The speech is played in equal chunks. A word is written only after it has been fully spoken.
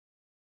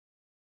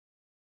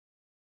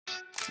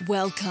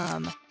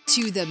Welcome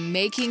to the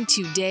Making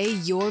Today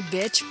Your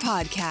Bitch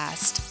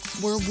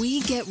podcast, where we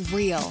get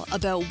real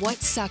about what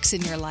sucks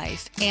in your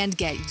life and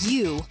get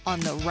you on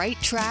the right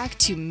track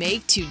to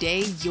make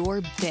today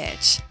your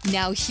bitch.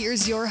 Now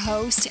here's your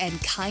host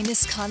and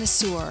kindness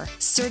connoisseur,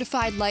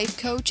 certified life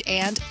coach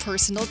and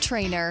personal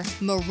trainer,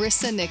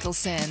 Marissa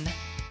Nicholson.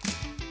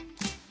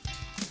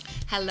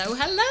 Hello,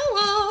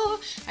 hello!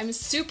 I'm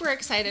super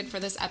excited for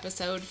this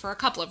episode for a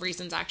couple of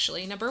reasons,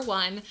 actually. Number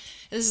one,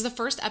 this is the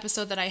first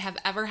episode that I have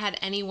ever had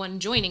anyone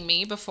joining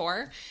me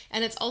before,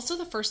 and it's also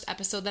the first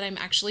episode that I'm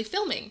actually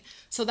filming.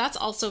 So that's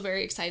also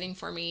very exciting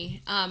for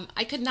me.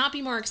 I could not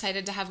be more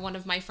excited to have one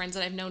of my friends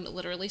that I've known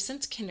literally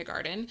since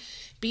kindergarten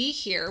be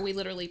here. We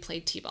literally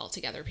played t-ball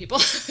together, people.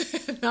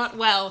 Not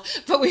well,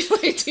 but we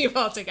played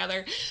t-ball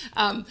together.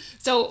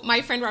 So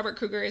my friend Robert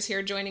Kruger is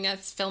here joining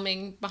us,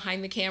 filming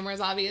behind the cameras,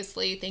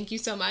 obviously. Thank you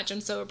so much.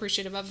 I'm so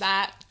appreciative of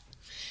that.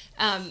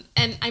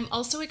 And I'm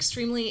also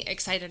extremely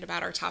excited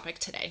about our topic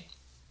today.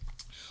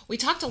 We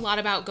talked a lot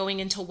about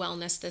going into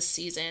wellness this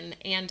season,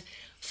 and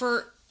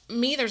for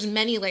me, there's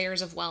many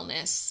layers of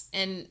wellness,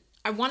 and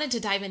I wanted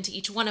to dive into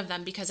each one of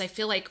them because I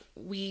feel like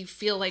we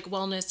feel like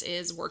wellness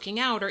is working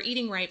out or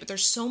eating right, but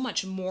there's so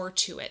much more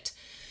to it.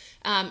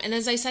 And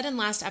as I said in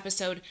last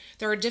episode,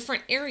 there are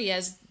different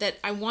areas that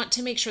I want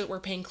to make sure that we're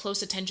paying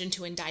close attention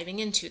to and diving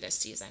into this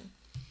season.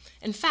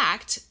 In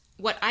fact,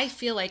 what I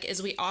feel like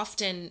is we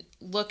often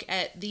look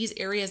at these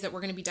areas that we're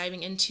going to be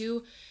diving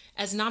into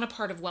as not a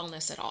part of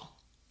wellness at all.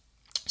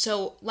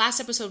 So last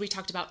episode, we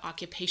talked about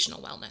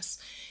occupational wellness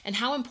and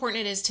how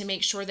important it is to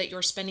make sure that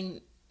you're spending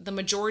the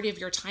majority of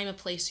your time a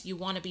place you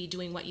want to be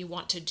doing what you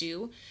want to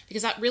do,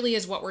 because that really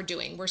is what we're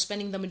doing. We're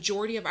spending the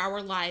majority of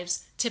our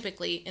lives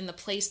typically in the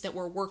place that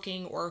we're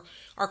working, or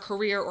our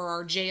career, or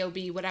our job,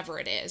 whatever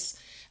it is.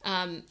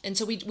 And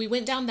so we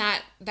went down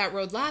that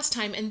road last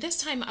time, and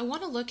this time I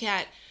want to look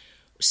at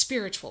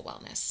spiritual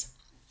wellness,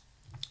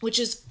 which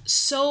is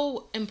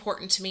so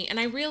important to me. And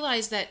I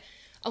realize that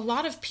a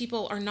lot of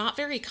people are not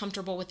very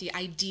comfortable with the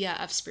idea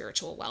of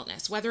spiritual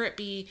wellness, whether it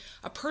be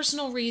a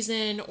personal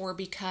reason or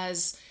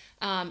because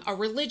a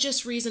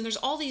religious reason. There's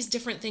all these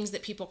different things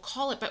that people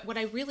call it. But what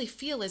I really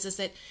feel is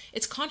that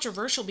it's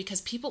controversial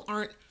because people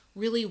aren't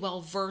really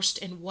well versed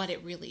in what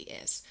it really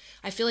is.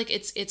 I feel like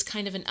it's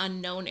kind of an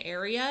unknown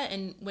area.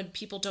 And when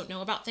people don't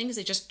know about things,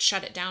 they just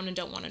shut it down and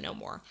don't want to know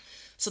more.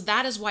 So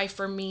that is why,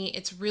 for me,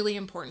 it's really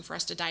important for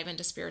us to dive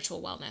into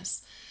spiritual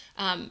wellness.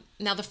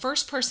 Now, the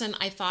first person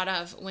I thought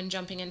of when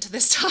jumping into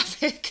this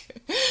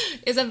topic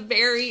is a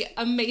very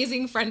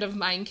amazing friend of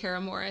mine, Kara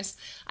Morris.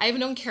 I have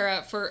known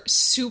Kara for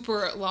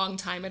super long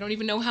time. I don't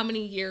even know how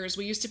many years.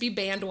 We used to be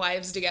band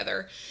wives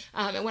together.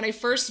 And when I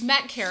first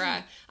met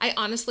Kara, I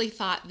honestly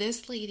thought,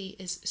 this lady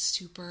is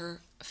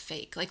super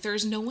fake. Like,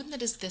 there's no one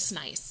that is this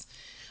nice.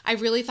 I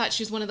really thought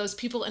she was one of those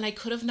people, and I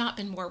could have not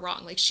been more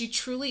wrong. Like, she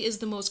truly is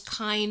the most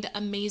kind,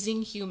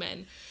 amazing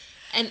human,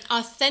 an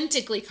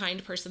authentically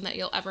kind person that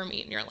you'll ever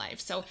meet in your life.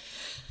 So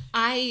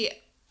I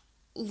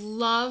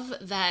love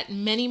that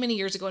many, many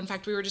years ago, in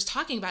fact, we were just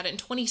talking about it in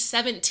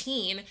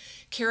 2017,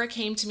 Kara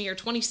came to me, or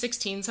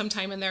 2016,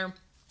 sometime in there,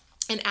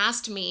 and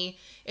asked me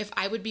if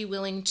I would be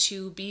willing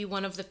to be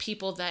one of the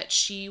people that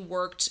she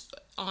worked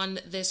on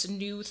this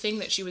new thing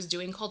that she was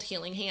doing called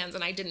Healing Hands.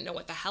 And I didn't know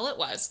what the hell it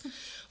was.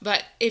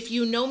 But if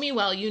you know me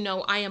well, you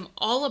know I am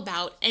all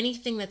about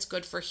anything that's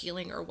good for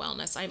healing or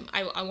wellness.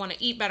 I want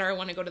to eat better. I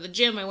want to go to the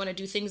gym. I want to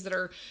do things that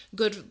are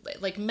good,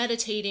 like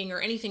meditating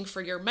or anything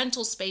for your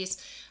mental space.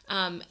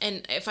 And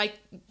if I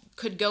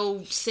could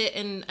go sit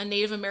in a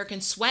Native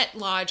American sweat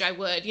lodge, I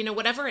would.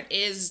 Whatever it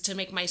is to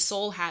make my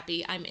soul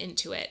happy, I'm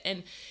into it.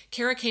 And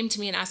Kara came to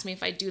me and asked me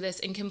if I'd do this,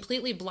 and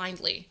completely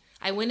blindly,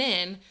 I went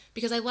in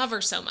because I love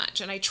her so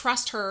much and I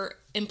trust her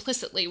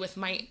implicitly with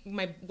my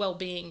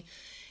well-being.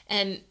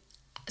 And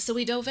so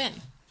we dove in,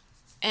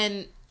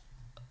 and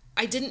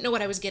I didn't know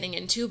what I was getting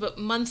into, but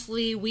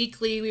monthly,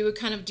 weekly, we would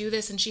kind of do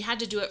this, and she had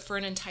to do it for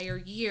an entire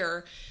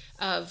year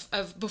of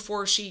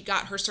before she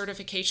got her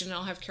certification. And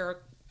I'll have Kara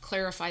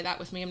clarify that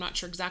with me. I'm not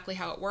sure exactly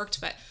how it worked,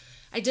 but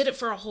I did it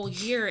for a whole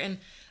year. And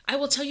I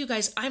will tell you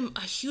guys, I'm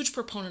a huge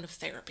proponent of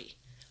therapy.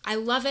 I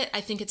love it.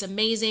 I think it's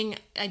amazing.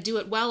 I do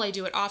it well. I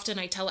do it often.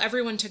 I tell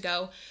everyone to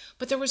go.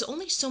 But there was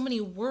only so many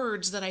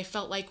words that I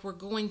felt like were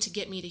going to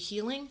get me to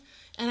healing.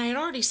 And I had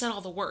already said all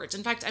the words.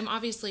 In fact, I'm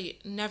obviously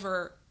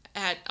never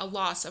at a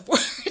loss of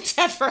words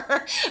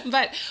ever.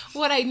 But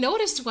what I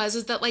noticed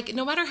is that, like,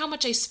 no matter how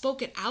much I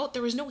spoke it out,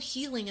 there was no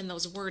healing in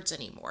those words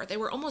anymore. They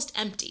were almost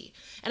empty.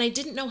 And I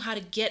didn't know how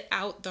to get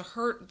out the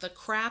hurt, the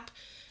crap,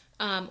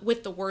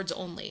 with the words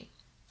only.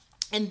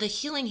 And the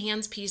Healing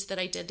Hands piece that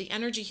I did, the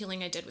energy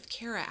healing I did with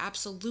Kara,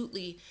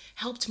 absolutely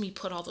helped me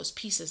put all those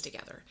pieces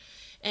together.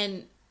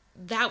 And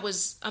that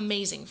was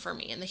amazing for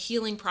me. And the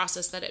healing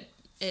process that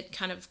it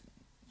kind of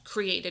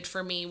created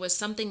for me was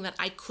something that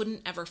I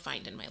couldn't ever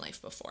find in my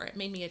life before. It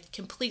made me a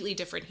completely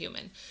different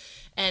human.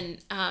 And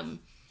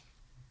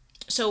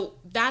so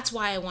that's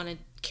why I wanted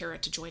Kara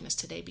to join us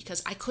today,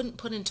 because I couldn't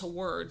put into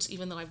words,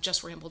 even though I've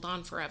just rambled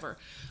on forever,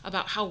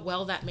 about how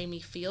well that made me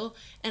feel.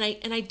 And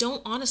I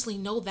don't honestly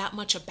know that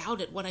much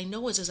about it. What I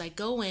know is I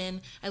go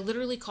in, I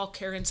literally call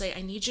Kara and say,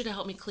 I need you to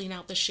help me clean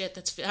out the shit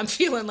I'm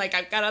feeling like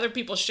I've got other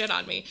people's shit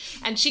on me.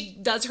 And she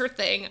does her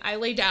thing. I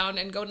lay down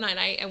and go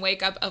night-night and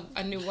wake up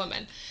a new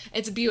woman.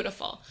 It's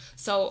beautiful.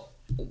 So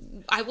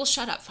I will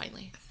shut up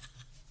finally.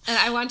 And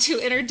I want to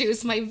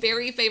introduce my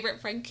very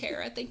favorite friend,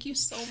 Kara. Thank you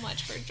so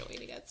much for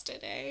joining us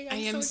today. I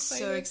am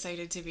so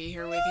excited to be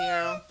here with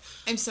you.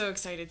 I'm so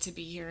excited to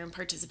be here and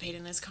participate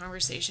in this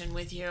conversation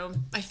with you.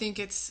 I think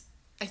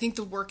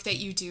the work that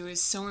you do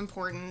is so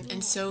important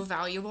and so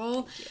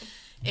valuable.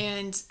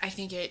 And I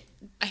think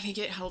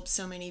it helps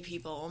so many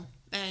people.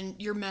 And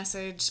your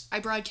message, I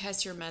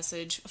broadcast your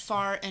message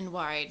far and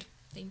wide.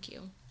 Thank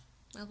you.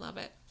 I love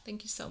it.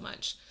 Thank you so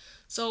much.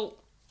 So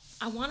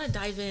I want to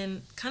dive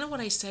in, kind of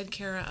what I said,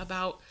 Kara,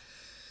 about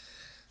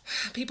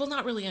people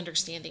not really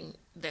understanding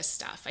this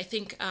stuff. I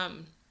think,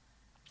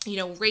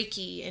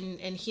 Reiki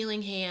and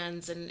healing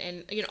hands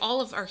and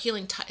all of our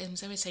healing touch.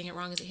 Am I saying it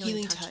wrong? Is it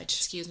healing touch?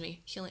 Excuse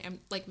me. Healing. I'm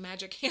like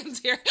magic hands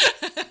here.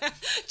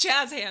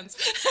 Jazz hands.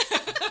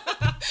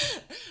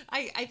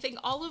 I think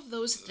all of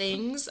those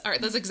things are,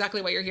 that's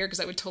exactly why you're here,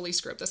 because I would totally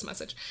screw up this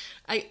message.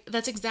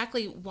 That's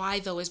exactly why,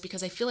 though, is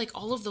because I feel like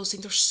all of those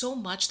things, there's so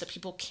much that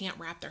people can't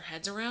wrap their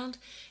heads around.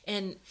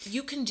 And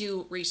you can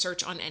do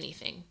research on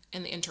anything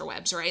in the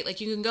interwebs, right? Like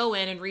you can go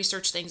in and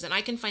research things, and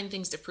I can find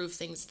things to prove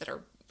things that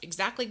are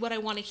exactly what I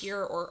want to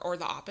hear or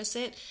the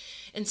opposite.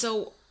 And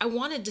so I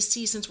wanted to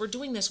see, since we're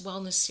doing this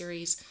wellness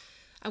series,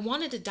 I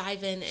wanted to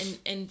dive in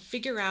and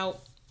figure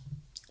out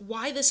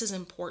why this is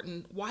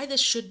important, why this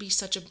should be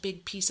such a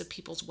big piece of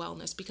people's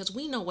wellness, because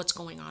we know what's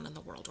going on in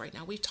the world right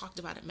now. We've talked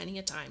about it many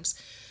a times.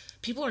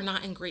 People are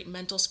not in great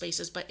mental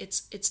spaces, but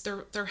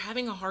they're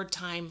having a hard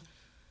time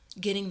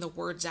getting the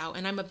words out.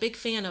 And I'm a big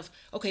fan of,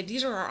 okay,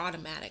 these are our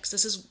automatics.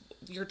 This is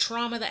your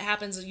trauma that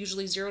happens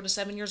usually 0 to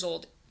 7 years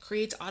old,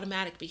 creates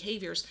automatic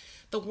behaviors.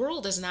 The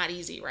world is not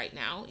easy right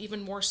now,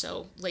 even more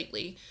so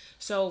lately.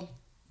 So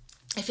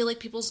I feel like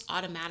people's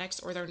automatics,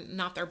 or they're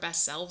not their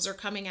best selves, are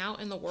coming out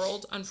in the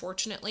world,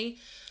 unfortunately.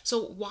 So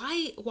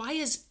why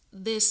is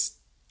this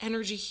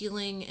energy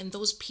healing and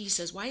those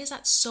pieces, why is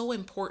that so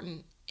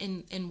important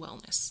in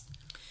wellness?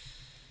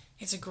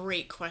 It's a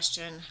great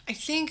question. I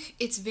think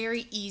it's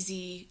very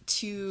easy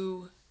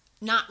to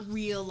not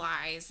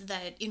realize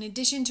that in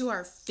addition to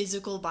our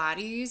physical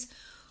bodies,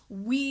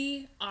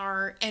 we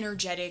are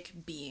energetic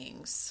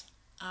beings.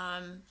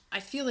 I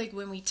feel like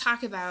when we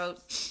talk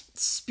about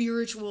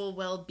spiritual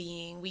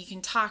well-being, we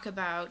can talk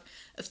about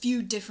a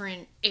few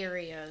different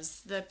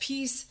areas. The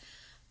piece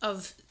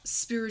of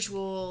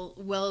spiritual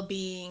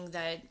well-being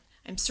that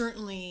I'm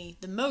certainly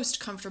the most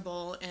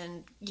comfortable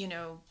and,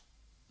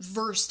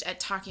 versed at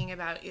talking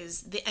about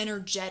is the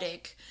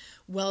energetic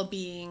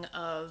well-being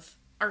of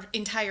our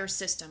entire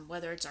system,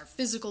 whether it's our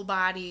physical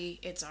body,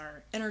 it's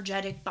our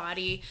energetic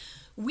body.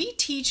 We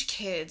teach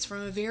kids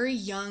from a very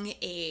young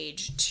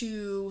age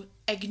to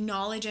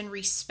acknowledge and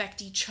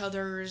respect each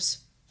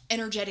other's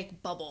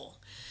energetic bubble.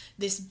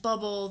 This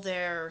bubble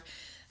there,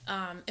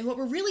 and what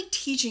we're really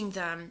teaching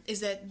them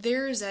is that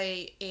there's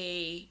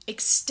a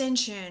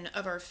extension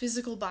of our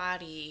physical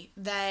body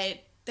that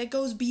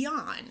goes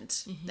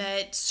beyond,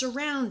 that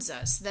surrounds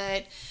us,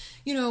 that,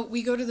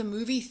 we go to the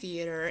movie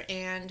theater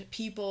and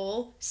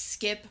people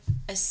skip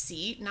a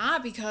seat,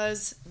 not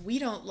because we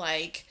don't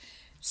like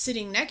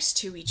sitting next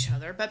to each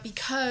other, but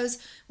because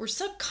we're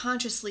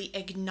subconsciously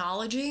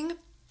acknowledging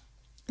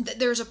that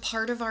there's a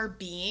part of our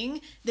being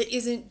that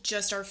isn't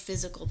just our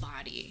physical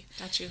body.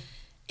 Got you.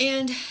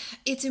 And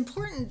it's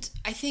important,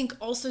 I think,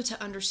 also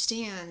to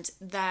understand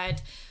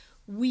that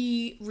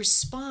we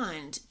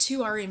respond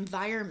to our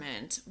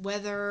environment,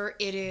 whether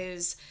it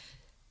is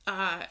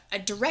a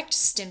direct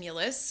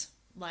stimulus,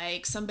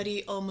 like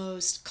somebody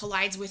almost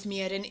collides with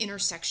me at an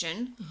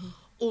intersection,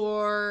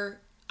 or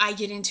I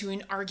get into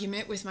an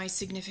argument with my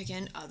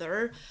significant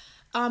other,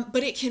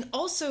 but it can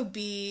also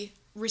be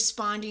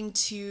responding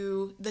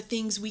to the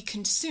things we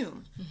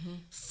consume.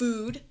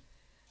 Food,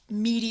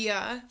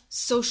 media,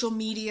 social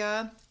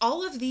media,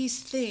 all of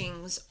these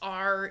things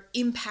are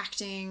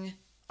impacting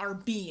our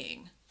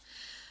being.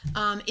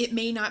 It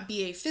may not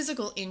be a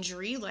physical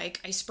injury, like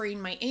I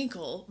sprained my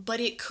ankle, but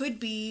it could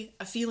be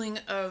a feeling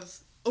of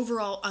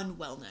overall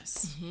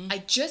unwellness. I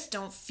just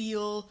don't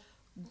feel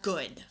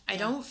good. I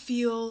don't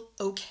feel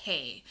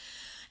okay.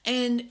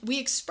 And we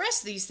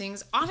express these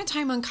things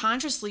oftentimes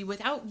unconsciously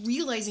without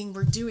realizing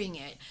we're doing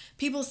it.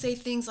 People say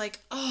things like,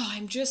 oh,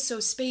 I'm just so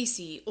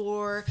spacey,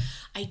 or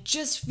I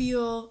just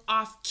feel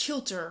off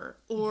kilter,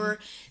 or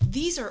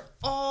these are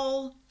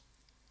all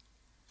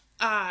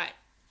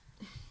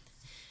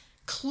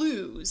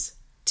clues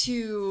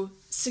to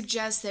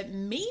suggest that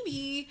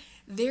maybe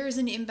there's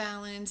an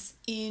imbalance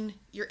in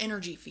your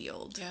energy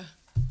field. Yeah.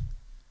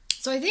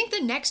 So I think the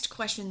next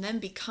question then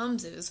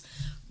becomes is,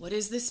 what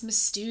is this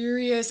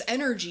mysterious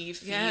energy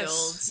field?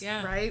 Yes,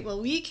 yeah. Right? Well,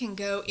 we can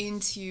go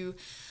into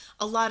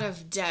a lot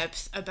of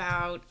depth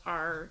about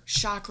our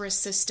chakra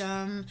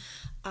system,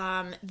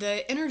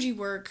 The energy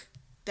work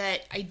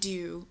that I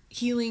do,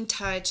 healing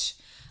touch,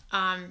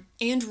 and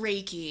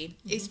Reiki,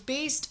 is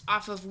based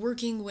off of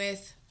working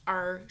with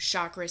our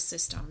chakra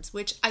systems,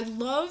 which I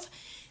love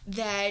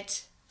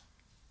that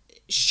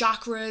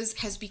chakras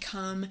has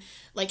become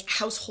like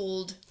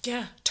household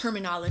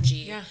terminology.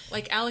 Yeah,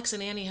 like Alex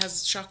and Annie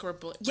has chakra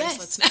bracelets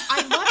yes, now.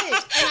 I love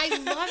it.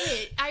 And I love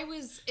it.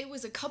 It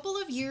was a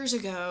couple of years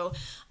ago.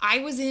 I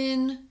was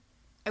in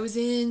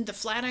the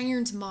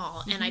Flatirons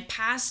Mall, and I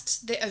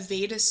passed the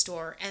Aveda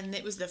store, and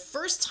it was the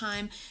first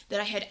time that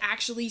I had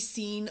actually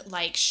seen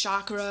like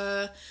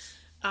chakra.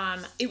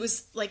 It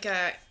was like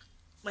a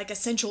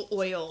essential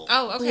oil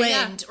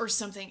blend or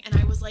something, and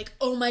I was like,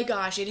 oh my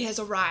gosh, it has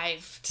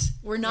arrived.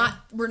 We're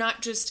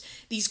not just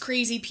these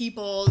crazy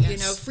people,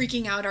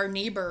 freaking out our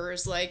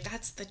neighbors. Like,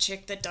 that's the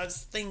chick that does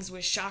things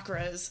with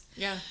chakras.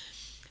 Yeah.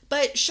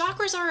 But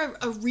chakras are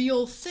a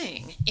real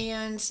thing,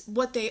 and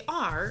what they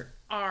are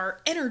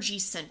energy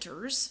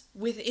centers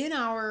within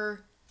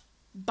our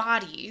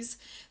bodies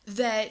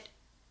that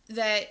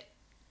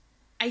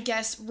I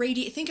guess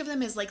think of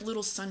them as like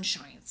little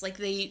sunshines. Like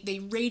they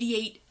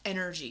radiate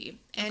energy,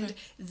 and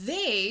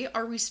they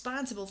are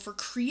responsible for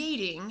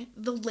creating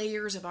the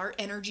layers of our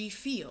energy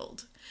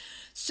field.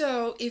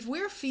 So if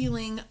we're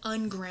feeling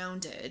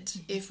ungrounded,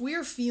 if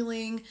we're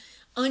feeling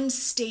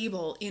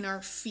unstable in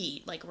our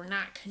feet, like we're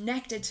not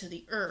connected to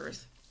the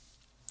earth,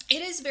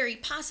 it is very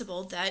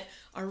possible that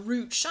our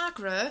root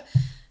chakra,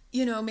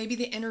 maybe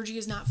the energy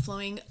is not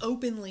flowing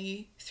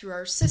openly through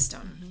our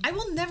system. I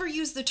will never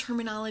use the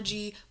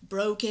terminology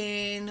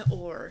broken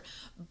or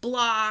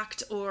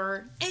blocked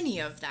or any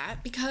of that,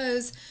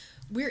 because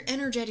we're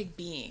energetic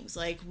beings.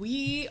 Like,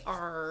 we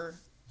are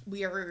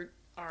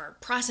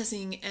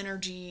processing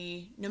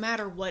energy no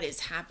matter what is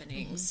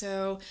happening.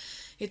 So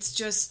it's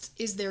just,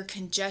 is there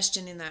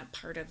congestion in that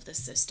part of the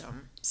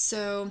system?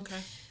 So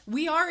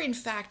we are in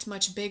fact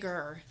much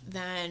bigger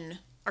than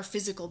our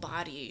physical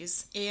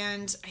bodies,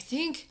 and I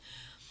think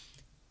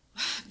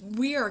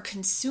we are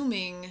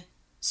consuming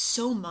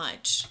so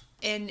much,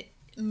 and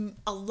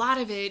a lot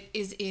of it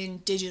is in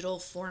digital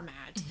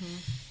format.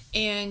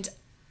 And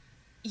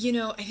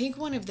I think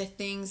one of the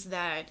things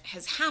that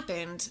has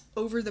happened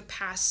over the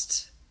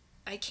past,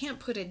 I can't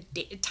put a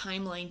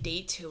timeline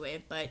date to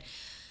it, but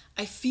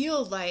I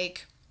feel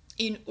like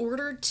in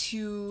order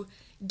to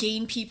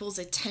gain people's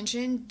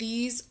attention,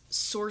 these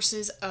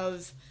sources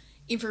of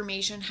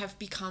information have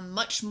become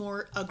much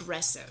more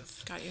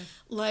aggressive. Got you.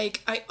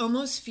 Like, I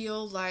almost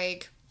feel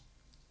like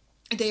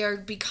they are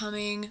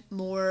becoming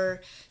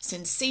more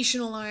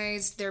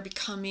sensationalized. They're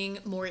becoming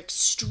more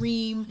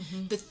extreme.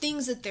 The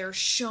things that they're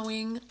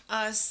showing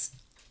us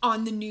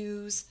on the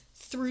news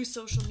through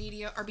social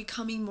media are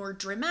becoming more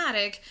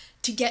dramatic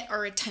to get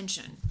our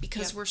attention,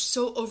 because we're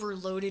so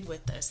overloaded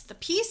with this. The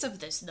piece of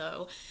this,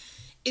 though,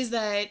 is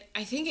that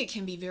I think it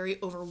can be very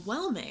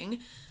overwhelming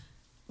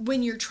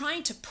when you're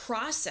trying to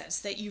process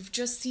that you've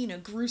just seen a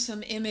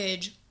gruesome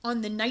image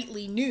on the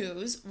nightly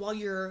news while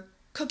you're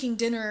cooking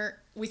dinner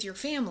with your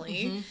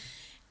family,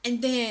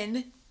 and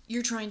then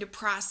you're trying to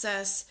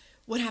process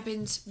what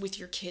happens with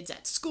your kids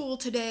at school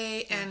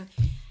today, and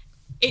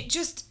it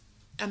just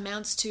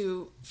amounts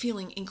to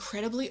feeling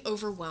incredibly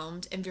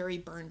overwhelmed and very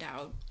burned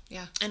out.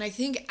 Yeah. And I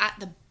think at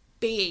the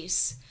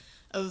base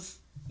of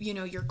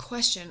your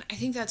question, I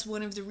think that's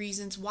one of the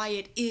reasons why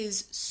it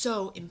is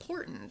so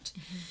important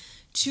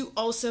to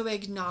also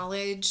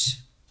acknowledge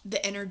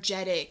the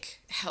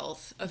energetic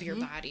health of your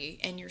body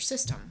and your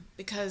system,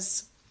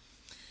 because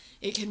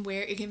you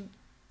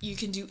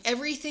can do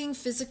everything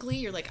physically.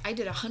 You're like, I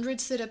did 100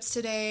 sit-ups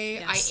today.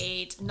 Yes. I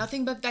ate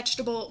nothing but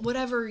vegetable,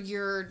 whatever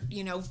your,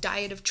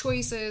 diet of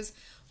choices.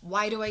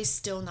 Why do I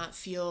still not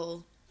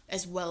feel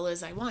as well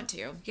as I want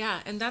to? Yeah,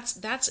 and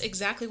that's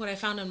exactly what I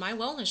found in my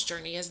wellness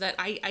journey, is that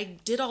I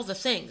did all the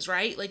things,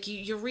 right? Like,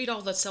 you read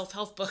all the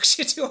self-help books,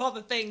 you do all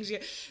the things.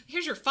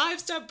 Here's your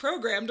 5-step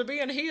program to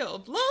being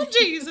healed. Lord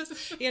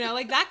Jesus.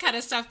 Like that kind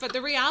of stuff. But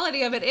the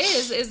reality of it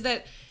is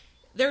that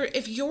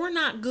if you're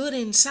not good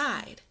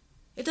inside,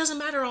 it doesn't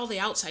matter all the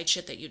outside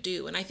shit that you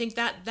do. And I think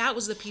that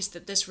was the piece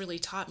that this really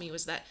taught me,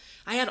 was that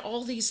I had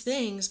all these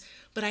things,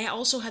 but I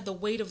also had the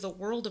weight of the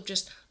world of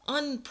just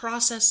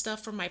unprocessed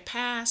stuff from my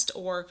past,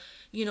 or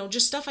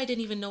just stuff I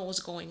didn't even know was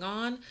going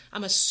on.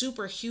 I'm a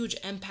super huge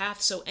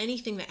empath, so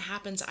anything that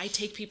happens, I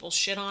take people's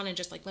shit on and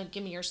just like,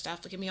 give me your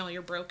stuff, give me all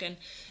your broken.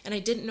 And I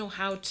didn't know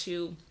how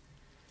to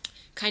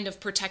kind of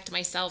protect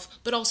myself,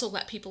 but also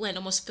let people in,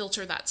 almost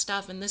filter that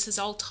stuff. And this has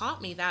all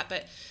taught me that.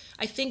 But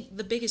I think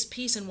the biggest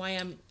piece, and why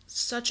I'm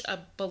such a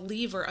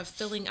believer of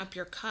filling up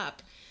your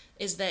cup,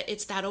 is that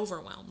it's that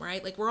overwhelm,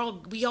 right? Like,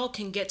 we all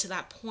can get to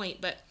that point,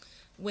 but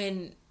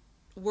when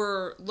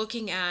we're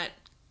looking at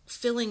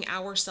filling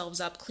ourselves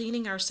up,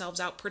 cleaning ourselves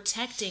out,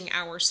 protecting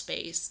our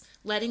space,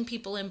 letting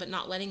people in but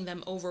not letting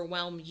them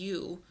overwhelm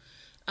you,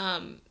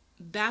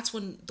 that's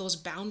when those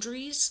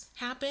boundaries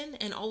happen,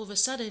 and all of a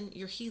sudden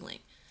you're healing.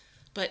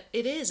 But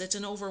it's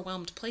an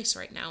overwhelmed place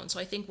right now. And so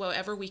I think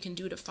whatever we can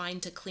do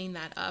to clean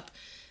that up,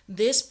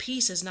 this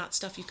piece is not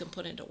stuff you can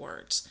put into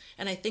words.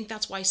 And I think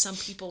that's why some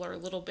people are a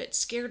little bit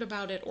scared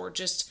about it, or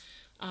just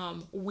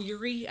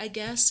weary, I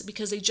guess,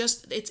 because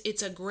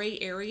it's a gray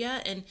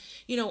area. And,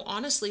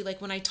 honestly,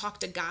 like when I talk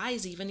to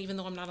guys, even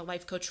though I'm not a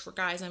life coach for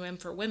guys, I am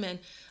for women,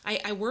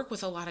 I work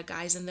with a lot of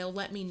guys, and they'll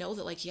let me know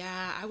that, like,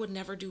 yeah, I would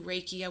never do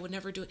Reiki. I would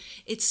never do it.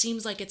 It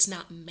seems like it's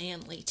not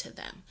manly to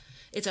them.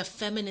 It's a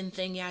feminine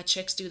thing. Yeah,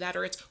 chicks do that,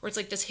 or it's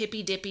like this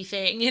hippy dippy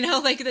thing,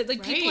 like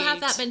people have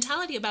that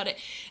mentality about it.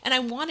 And I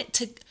want it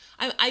to,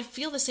 I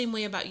feel the same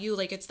way about you.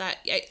 Like, it's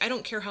that, I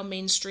don't care how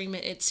mainstream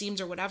it seems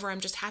or whatever.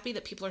 I'm just happy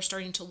that people are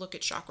starting to look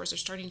at chakras. They're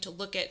starting to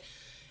look at,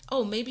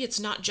 oh, maybe it's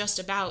not just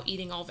about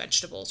eating all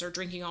vegetables or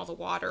drinking all the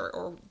water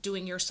or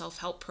doing your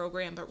self-help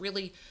program, but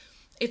really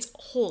it's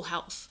whole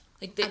health.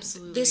 Like, this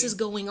is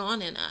going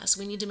on in us.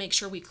 We need to make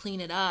sure we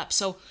clean it up.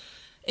 So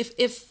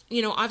if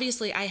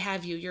obviously I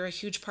have you. You're a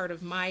huge part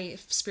of my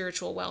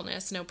spiritual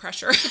wellness. No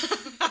pressure.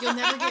 You'll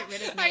never get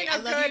rid of me. I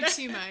love you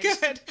too much.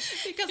 Good.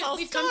 Because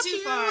we've come too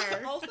far.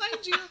 I'll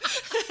find you.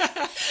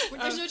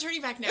 There's no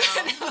turning back now.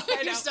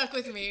 You're stuck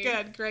with me.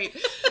 Good, great.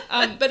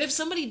 But if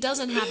somebody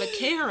doesn't have a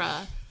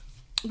Kara,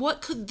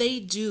 what could they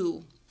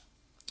do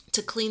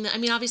to clean that? I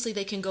mean, obviously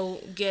they can go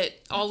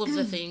get all of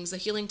the things, the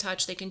healing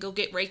touch, they can go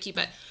get Reiki,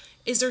 but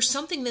is there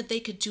something that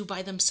they could do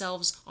by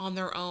themselves on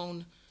their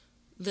own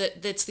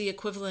that's the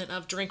equivalent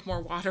of drink more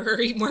water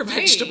or eat more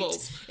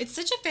vegetables? It's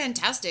such a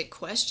fantastic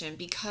question,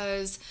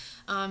 because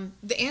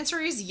the answer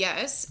is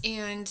yes,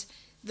 and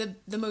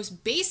the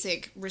most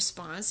basic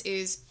response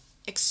is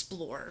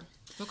explore.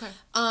 Okay.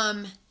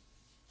 And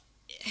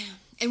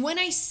when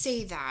I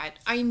say that,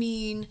 I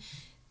mean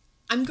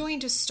I'm going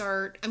to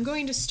start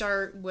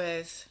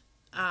with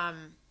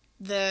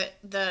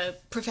the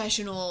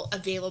professional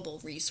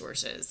available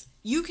resources.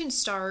 You can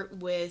start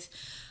with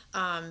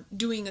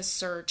doing a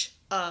search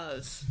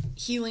of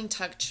healing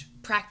touch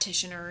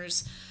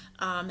practitioners,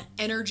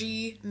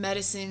 energy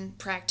medicine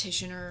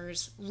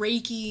practitioners,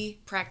 Reiki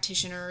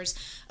practitioners.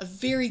 A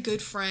very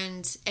good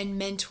friend and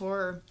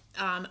mentor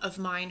of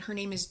mine, her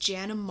name is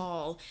Jana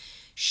Mall.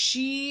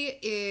 She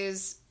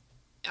is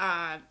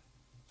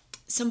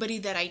somebody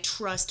that I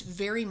trust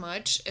very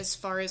much as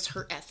far as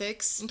her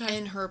ethics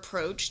and her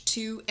approach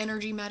to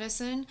energy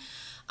medicine.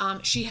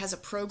 She has a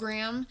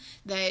program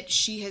that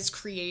she has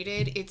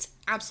created. It's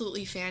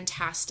absolutely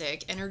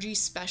fantastic. Energy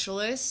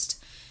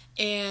Specialist.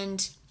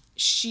 And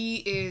she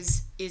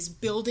is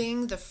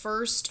building the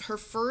first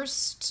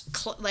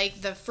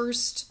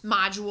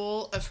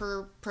module of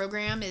her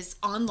program is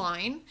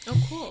online. Oh,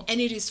 cool.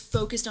 And it is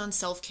focused on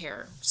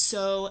self-care.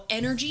 So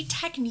energy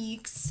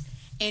techniques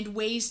and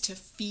ways to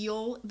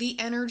feel the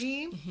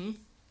energy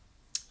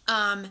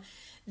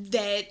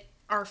that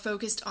are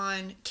focused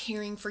on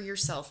caring for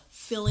yourself,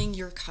 filling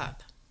your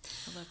cup.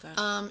 I love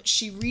that.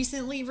 She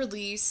recently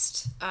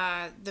released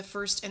the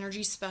first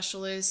Energy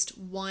Specialist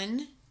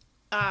 1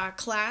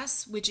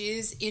 class, which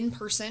is in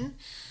person.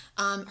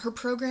 Her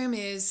program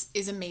is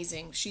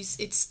amazing.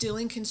 It's still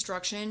in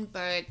construction,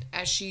 but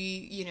as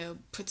she,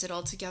 puts it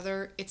all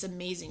together, it's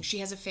amazing. She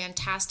has a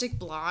fantastic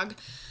blog.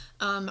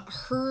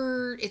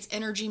 It's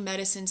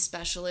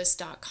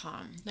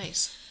energymedicinespecialist.com.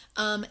 Nice.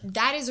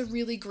 That is a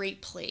really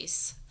great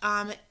place.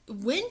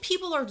 When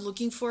people are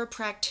looking for a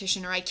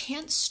practitioner, I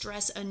can't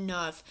stress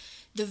enough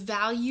the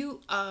value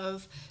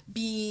of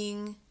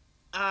being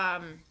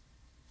I'm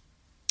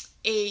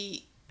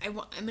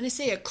going to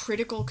say a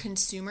critical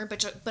consumer,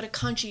 but a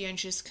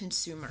conscientious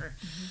consumer.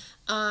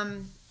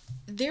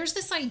 There's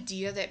this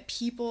idea that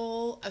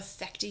people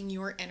affecting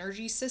your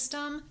energy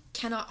system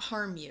cannot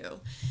harm you.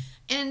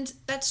 And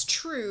that's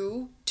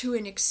true to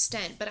an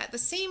extent, but at the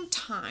same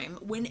time,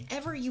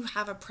 whenever you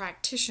have a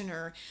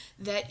practitioner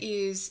that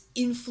is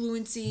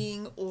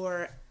influencing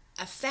or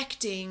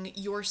affecting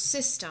your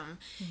system,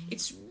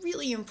 it's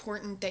really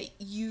important that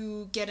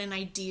you get an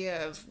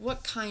idea of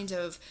what kind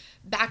of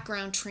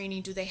background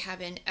training do they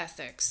have in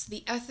ethics.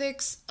 The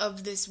ethics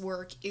of this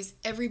work is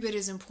every bit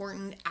as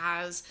important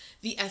as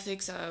the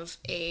ethics of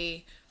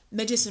a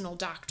medicinal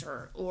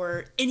doctor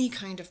or any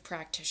kind of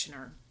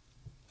practitioner,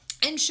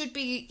 and should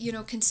be,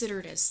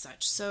 considered as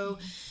such. So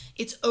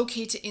it's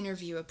okay to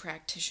interview a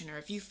practitioner.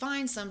 If you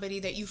find somebody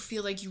that you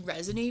feel like you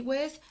resonate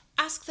with,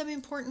 ask them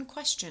important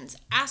questions.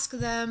 Ask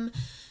them,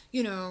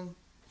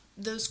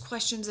 those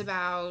questions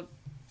about,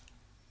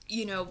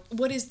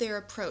 what is their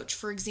approach?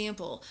 For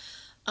example,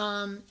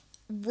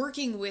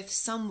 working with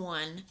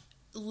someone,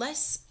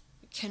 less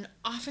can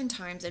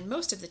oftentimes, and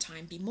most of the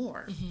time, be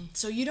more.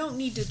 So you don't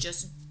need to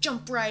just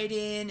jump right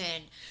in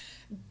and,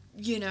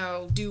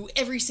 do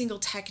every single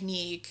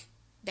technique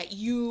that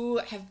you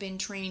have been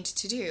trained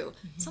to do.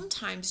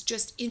 Sometimes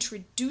just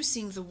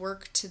introducing the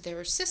work to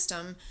their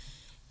system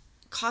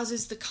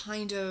causes the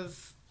kind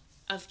of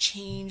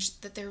change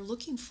that they're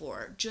looking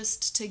for,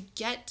 just to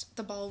get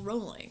the ball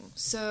rolling.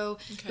 So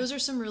those are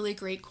some really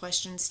great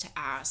questions to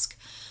ask.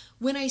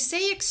 When I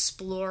say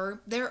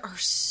explore, there are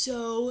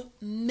so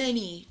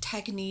many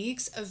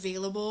techniques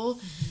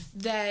available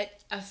that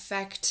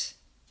affect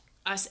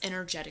us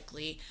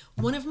energetically.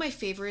 One of my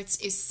favorites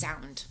is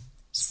sound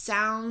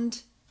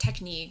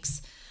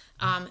techniques,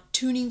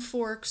 tuning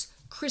forks,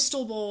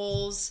 crystal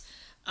bowls,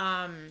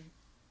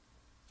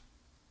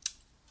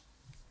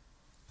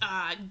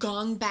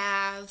 gong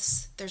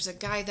baths. There's a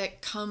guy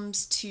that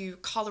comes to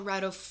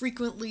Colorado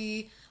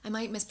frequently. I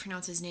might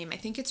mispronounce his name. I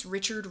think it's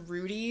Richard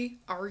Rudy,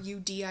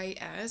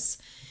 Rudis.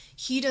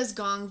 He does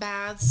gong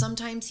baths.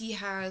 Sometimes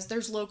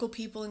there's local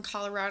people in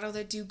Colorado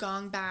that do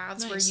gong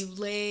baths where you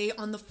lay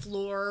on the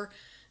floor.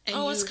 And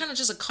it's kind of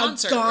just a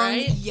concert, gong,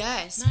 right?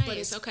 Yes, Nice, but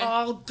it's okay.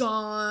 all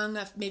gong,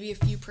 maybe a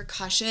few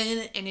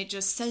percussion, and it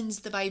just sends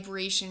the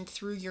vibration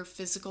through your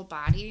physical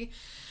body.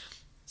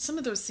 Some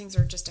of those things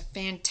are just a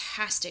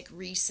fantastic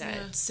reset.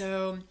 Yeah.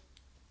 So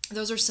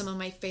those are some of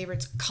my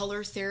favorites.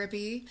 Color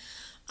therapy.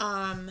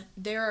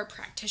 There are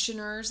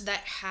practitioners that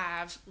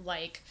have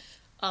like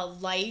a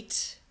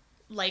light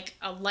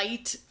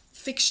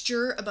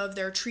fixture above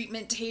their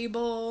treatment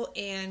table,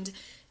 and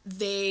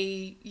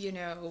they,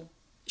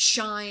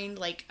 shine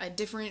like a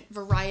different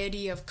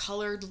variety of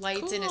colored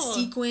lights in a Cool.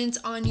 sequence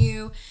on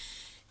you.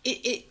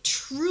 It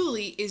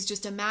truly is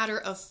just a matter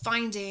of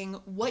finding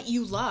what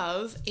you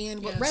love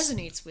and what Yes.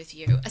 resonates with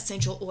you.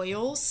 Essential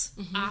oils,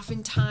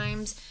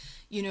 oftentimes,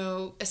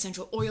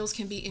 essential oils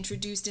can be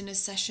introduced in a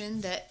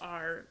session that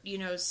are,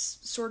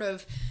 sort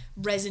of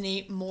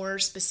resonate more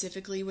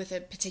specifically with a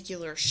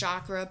particular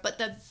chakra. But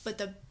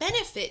the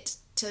benefit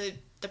to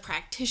the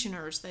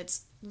practitioners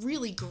that's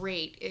really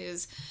great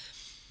is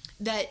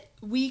that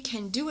we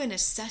can do an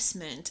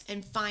assessment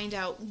and find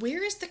out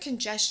where is the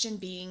congestion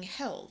being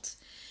held.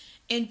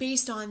 And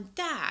based on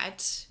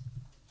that,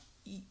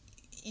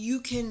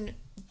 you can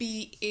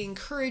be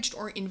encouraged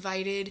or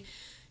invited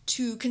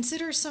to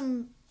consider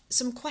some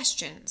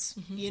questions,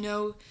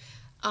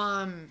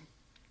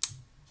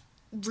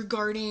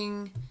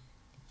 regarding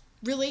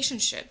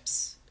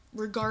relationships,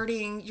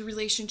 regarding your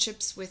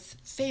relationships with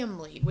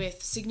family,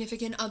 with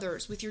significant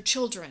others, with your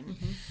children,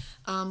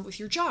 with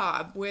your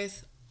job,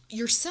 with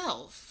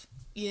yourself,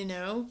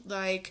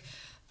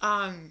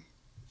 I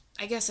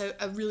guess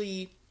a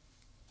really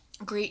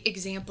great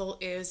example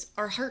is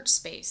our heart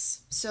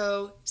space.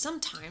 So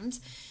sometimes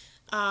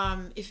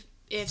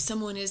if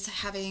someone is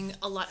having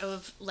a lot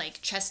of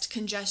like chest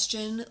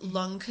congestion,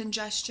 lung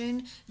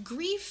congestion,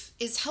 grief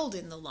is held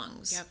in the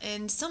lungs. Yep.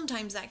 And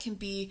sometimes that can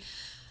be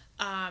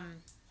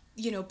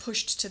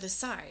pushed to the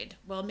side.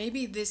 Well,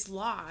 maybe this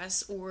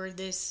loss or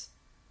this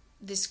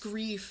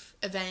grief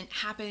event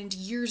happened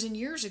years and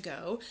years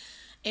ago,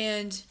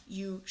 and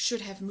you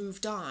should have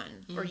moved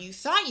on, or you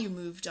thought you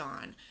moved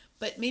on,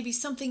 but maybe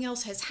something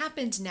else has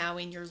happened now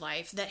in your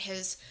life that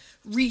has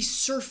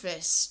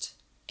resurfaced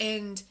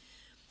and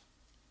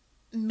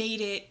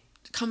made it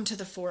come to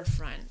the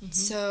forefront.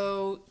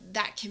 So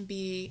that can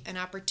be an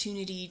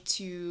opportunity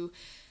to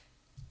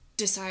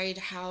decide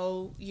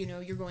how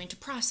you're going to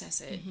process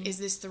it. Is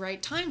this the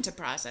right time to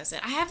process it?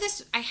 I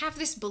have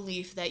this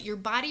belief that your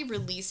body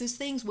releases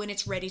things when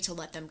it's ready to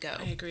let them go.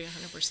 I agree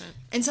 100%.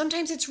 And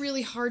sometimes it's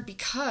really hard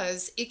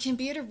because it can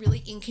be at a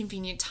really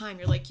inconvenient time.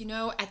 You're like,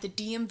 at the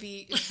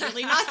DMV, it's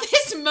really not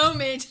this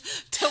moment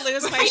To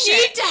lose my I shit.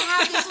 need to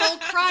have this whole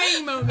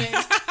crying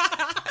moment.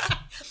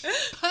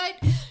 But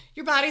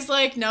your body's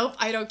like, nope,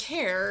 I don't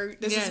care.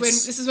 This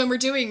is when we're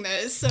doing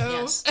this. So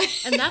Yes.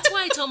 And that's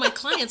why I tell my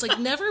clients, like,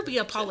 never be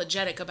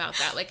apologetic about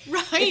that. Like,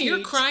 Right. if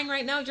you're crying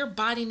right now, your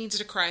body needs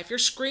to cry. If you're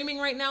screaming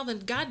right now, then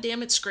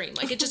goddamn it, scream.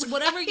 Like, it just,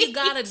 whatever you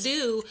gotta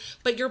do,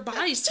 but your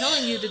body's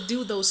telling you to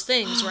do those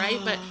things, right?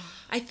 But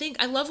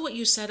I love what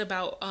you said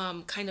about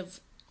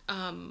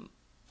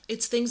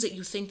it's things that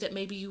you think that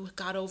maybe you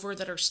got over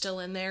that are still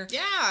in there.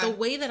 Yeah. The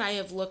way that I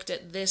have looked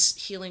at this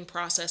healing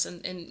process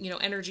and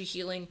energy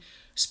healing,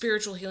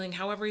 spiritual healing,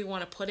 however you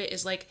want to put it,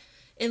 is like,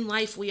 in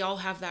life, we all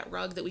have that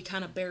rug that we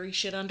kind of bury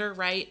shit under,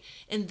 right?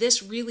 And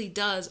this really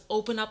does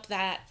open up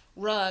that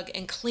rug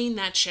and clean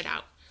that shit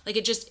out. Like,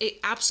 it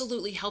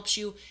absolutely helps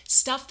you.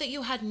 Stuff that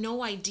you had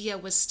no idea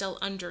was still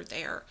under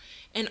there.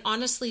 And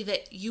honestly,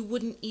 that you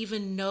wouldn't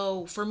even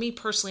know, for me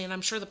personally, and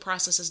I'm sure the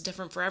process is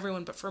different for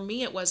everyone, but for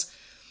me, it was,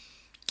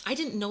 I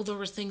didn't know there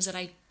were things that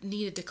I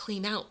needed to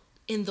clean out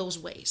in those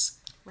ways.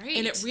 Right.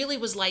 And it really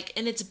was like,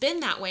 and it's been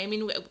that way. I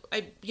mean,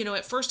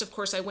 at first, of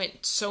course, I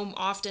went so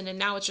often, and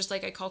now it's just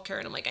like, I call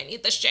Karen, I'm like, I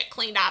need this shit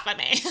cleaned off of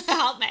me.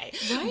 Help me.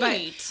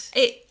 Right.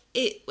 But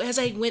it, as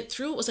I went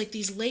through, it was like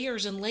these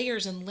layers and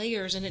layers and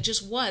layers, and it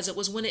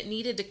was when it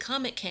needed to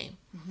come, it came.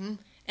 Mm-hmm.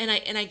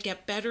 And I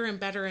get better and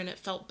better, and it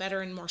felt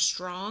better and more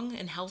strong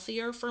and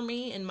healthier for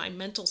me, and my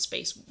mental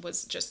space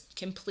was just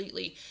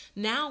completely,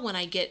 now when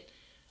I get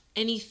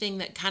anything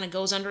that kind of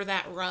goes under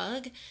that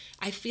rug,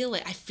 I feel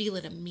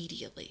it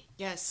immediately.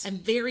 Yes. I'm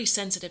very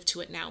sensitive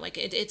to it now. Like,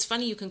 it's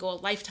funny, you can go a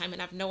lifetime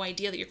and have no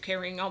idea that you're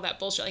carrying all that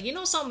bullshit.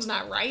 Like, something's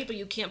not right, but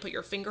you can't put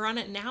your finger on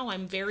it. Now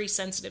I'm very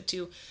sensitive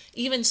to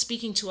even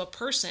speaking to a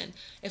person.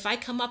 If I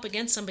come up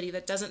against somebody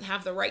that doesn't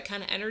have the right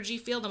kind of energy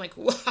field, I'm like,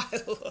 wow.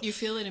 You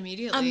feel it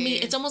immediately.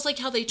 It's almost like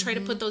how they try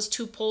to put those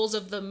two poles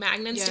of the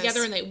magnets Yes.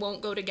 together and they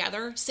won't go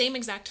together. Same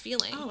exact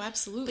feeling. Oh,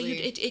 absolutely.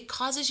 But it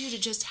causes you to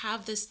just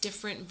have this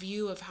different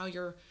view of how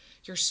you're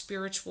your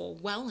spiritual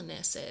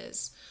wellness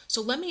is.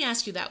 So let me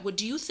ask you that.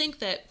 Do you think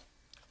that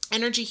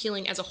energy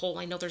healing as a whole,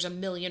 I know there's a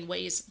million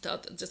ways,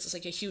 this is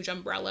like a huge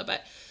umbrella,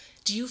 but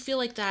do you feel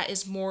like that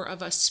is more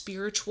of a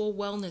spiritual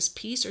wellness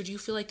piece, or do you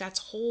feel like that's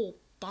whole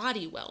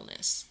body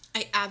wellness?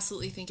 I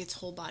absolutely think it's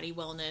whole body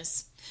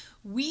wellness.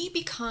 We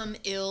become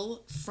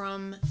ill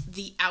from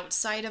the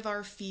outside of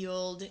our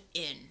field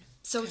in.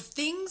 So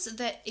things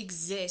that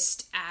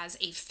exist as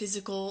a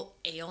physical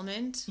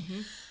ailment,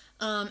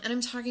 and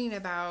I'm talking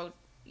about,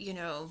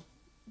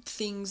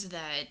 things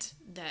that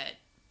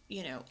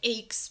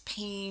aches,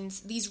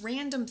 pains, these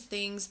random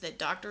things that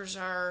doctors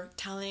are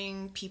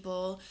telling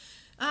people,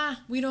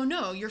 we don't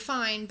know, you're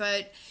fine,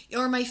 but,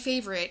 or my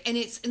favorite, and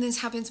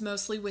this happens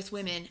mostly with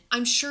women,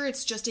 I'm sure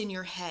it's just in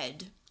your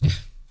head.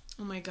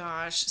 Oh my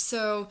gosh.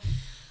 So,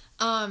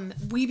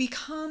 we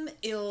become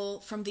ill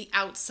from the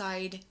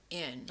outside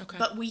in,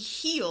 but we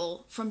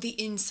heal from the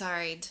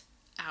inside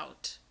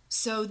out.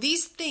 So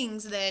these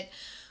things that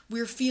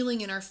we're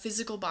feeling in our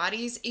physical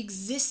bodies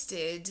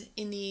existed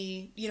in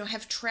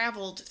have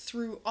traveled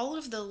through all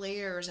of the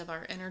layers of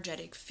our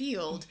energetic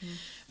field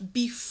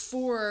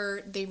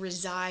before they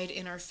reside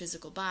in our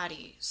physical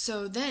body.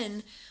 So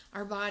then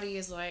our body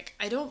is like,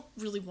 I don't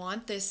really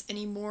want this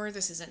anymore.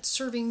 This isn't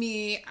serving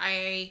me.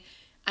 I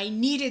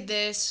needed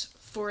this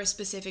for a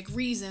specific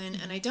reason,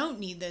 and I don't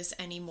need this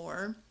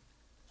anymore.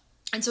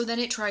 And so then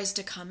it tries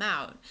to come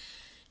out.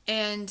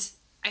 And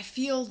I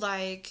feel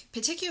like,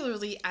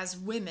 particularly as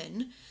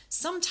women,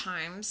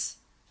 sometimes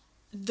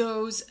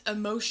those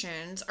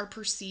emotions are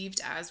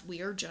perceived as we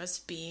are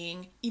just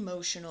being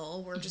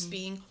emotional, we're just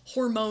being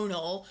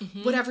hormonal,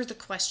 whatever the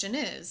question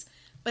is.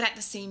 But at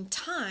the same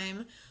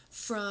time,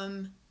 for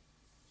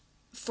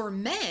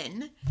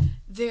men,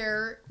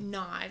 they're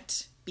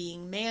not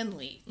being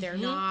manly. They're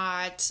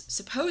not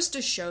supposed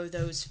to show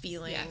those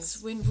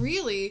feelings when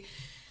really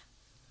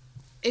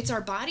it's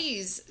our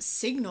body's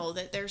signal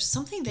that there's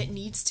something that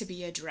needs to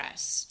be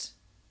addressed.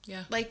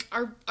 Yeah. Like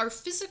our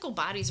physical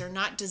bodies are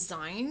not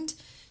designed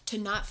to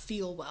not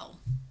feel well.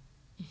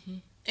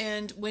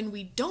 And when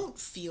we don't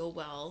feel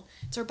well,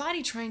 it's our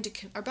body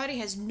our body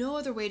has no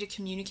other way to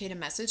communicate a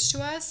message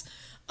to us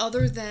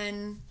other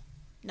than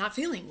not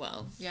feeling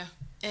well. Yeah.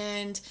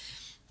 And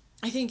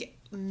I think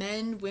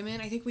men,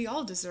 women, I think we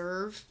all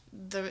deserve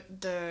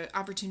the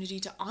opportunity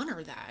to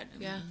honor that.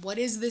 Yeah. What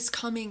is this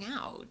coming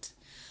out?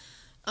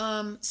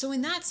 So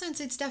in that sense,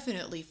 it's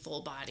definitely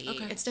full body.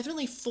 Okay. It's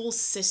definitely full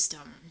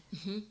system.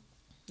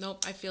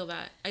 Nope, I feel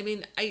that. I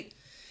mean,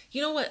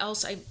 you know what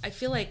else? I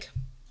feel like,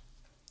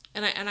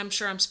 and I'm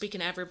sure I'm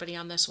speaking to everybody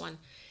on this one.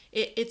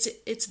 It's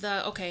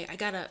I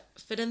gotta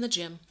fit in the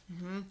gym.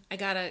 I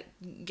gotta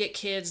get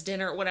kids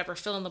dinner, whatever,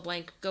 fill in the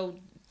blank, go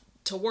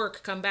to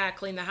work, come back,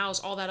 clean the house,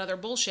 all that other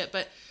bullshit.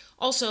 But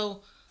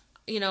also,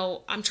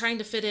 I'm trying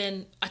to fit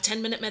in a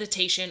 10-minute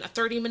meditation, a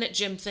 30-minute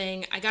gym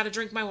thing. I got to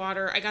drink my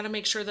water. I got to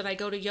make sure that I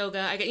go to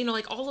yoga. I got,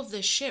 like all of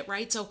this shit,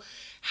 right? So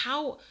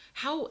how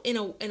in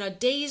a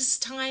day's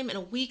time, in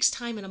a week's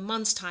time, in a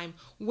month's time,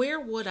 where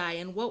would I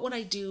and what would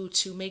I do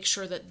to make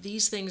sure that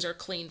these things are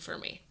clean for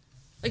me?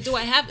 Like,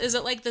 is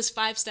it like this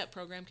 5-step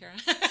program, Kara?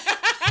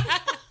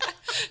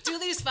 Do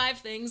these 5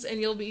 things and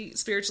you'll be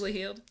spiritually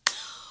healed?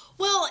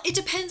 Well, it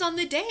depends on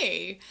the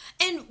day.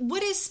 And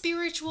what is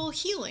spiritual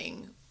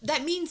healing?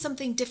 That means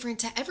something different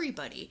to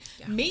everybody.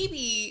 Yeah.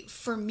 Maybe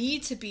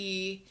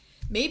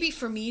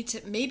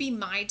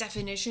my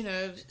definition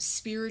of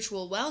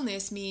spiritual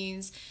wellness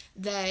means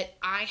that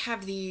I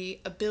have the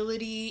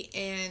ability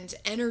and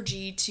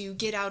energy to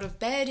get out of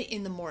bed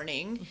in the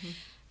morning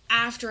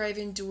after I've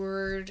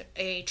endured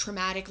a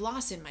traumatic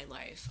loss in my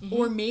life.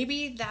 Or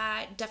maybe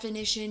that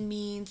definition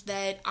means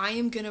that I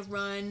am going to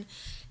run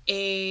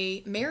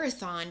a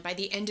marathon by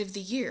the end of the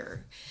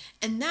year.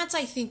 And that's,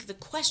 I think, the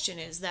question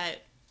is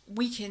that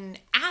we can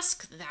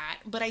ask that,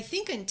 but I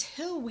think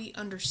until we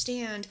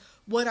understand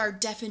what our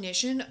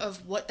definition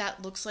of what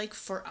that looks like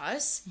for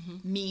us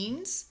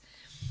means,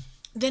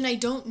 then I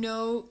don't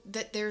know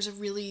that there's a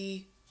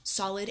really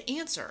solid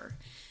answer.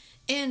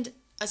 And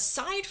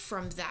aside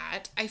from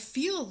that, I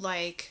feel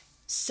like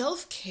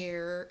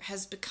self-care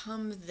has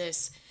become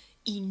this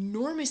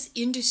enormous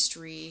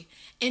industry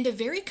and a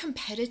very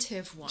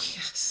competitive one.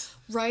 Yes.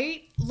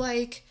 Right?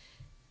 Like,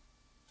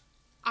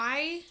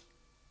 I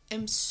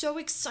am so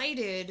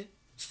excited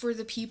for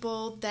the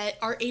people that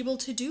are able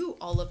to do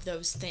all of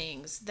those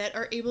things, that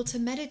are able to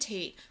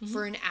meditate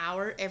for an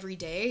hour every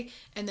day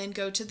and then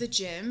go to the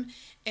gym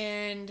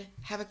and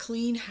have a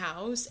clean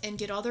house and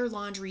get all their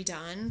laundry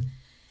done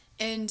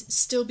and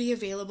still be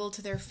available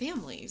to their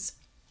families.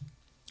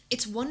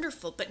 It's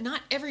wonderful, but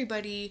not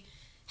everybody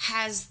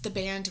has the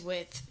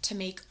bandwidth to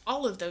make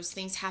all of those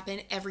things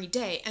happen every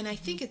day. And I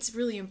think it's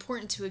really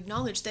important to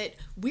acknowledge that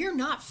we're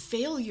not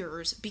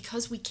failures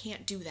because we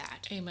can't do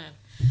that. Amen.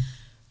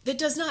 That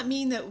does not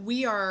mean that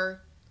we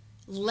are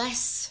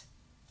less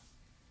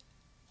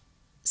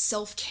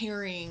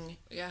self-caring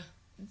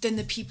than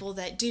the people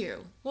that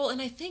do. Well,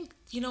 and I think,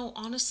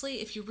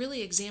 honestly, if you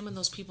really examine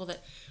those people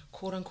that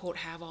quote unquote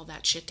have all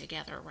that shit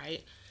together,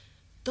 right?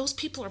 those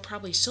people are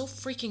probably so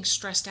freaking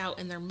stressed out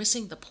and they're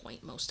missing the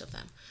point, most of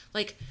them.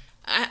 Like,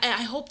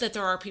 I hope that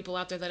there are people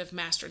out there that have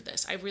mastered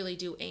this. I really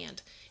do.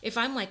 And if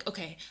I'm like,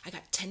 okay, I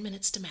got 10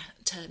 minutes to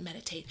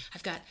meditate.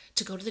 I've got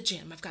to go to the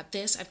gym. I've got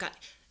this.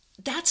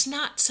 That's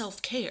not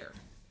self-care.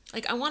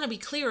 Like, I want to be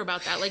clear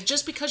about that. Like,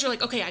 just because you're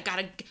like, okay, I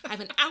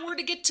have an hour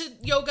to get to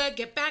yoga,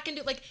 get back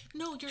into, like,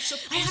 no, you're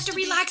supposed to. I have to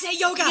relax at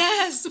yoga.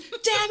 Yes. Damn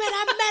it,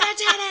 I'm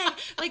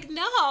meditating. Like,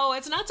 no,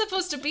 it's not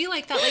supposed to be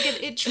like that. Like,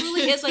 it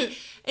truly is. Like,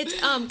 it's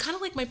kind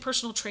of like my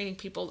personal training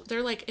people.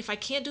 They're like, if I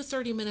can't do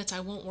 30 minutes,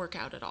 I won't work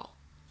out at all.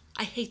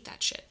 I hate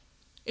that shit.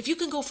 If you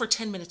can go for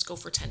 10 minutes, go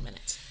for 10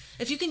 minutes.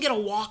 If you can get a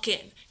walk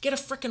in, get a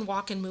freaking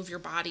walk in, move your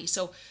body.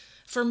 So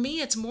for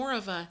me, it's more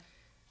of a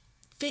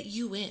fit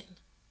you in.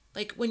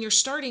 Like, when you're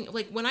starting,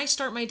 like, when I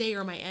start my day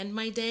or I end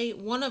my day,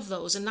 one of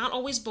those, and not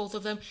always both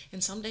of them,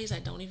 and some days I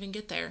don't even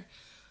get there,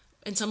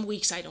 and some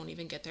weeks I don't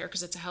even get there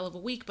because it's a hell of a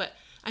week, but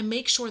I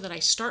make sure that I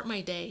start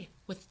my day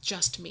with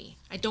just me.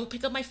 I don't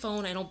pick up my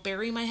phone, I don't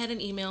bury my head in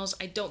emails,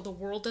 the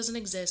world doesn't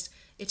exist,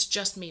 it's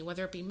just me,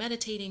 whether it be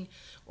meditating,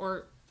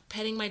 or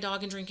petting my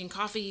dog and drinking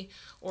coffee,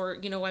 or,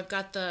 I've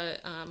got the,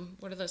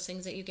 what are those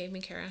things that you gave me,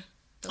 Kara?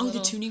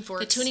 The tuning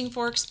forks. The tuning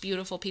forks,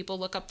 beautiful. People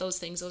look up those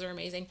things. Those are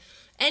amazing.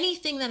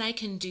 Anything that I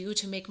can do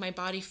to make my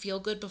body feel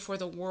good before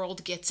the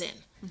world gets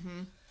in.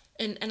 Mm-hmm.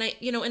 And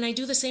I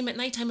do the same at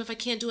nighttime. If I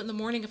can't do it in the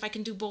morning, if I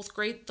can do both,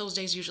 great. Those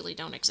days usually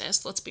don't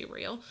exist. Let's be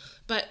real.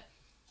 But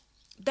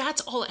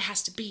that's all it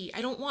has to be.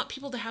 I don't want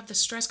people to have the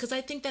stress, because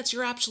I think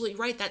you're absolutely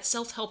right. That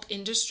self-help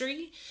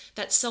industry,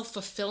 that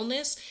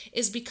self-fulfillness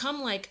is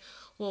become like,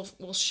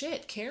 well,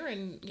 shit,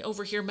 Karen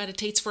over here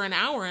meditates for an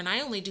hour and I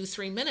only do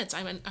 3 minutes.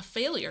 I'm a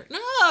failure.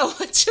 No,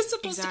 it's just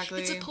supposed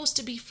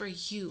to be for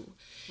you.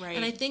 Right.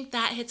 And I think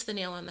that hits the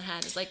nail on the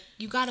head. It's like,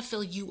 you got to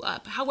fill you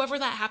up. However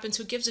that happens,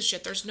 who gives a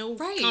shit? There's no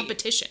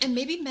competition. And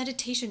maybe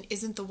meditation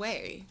isn't the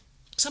way.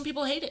 Some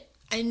people hate it.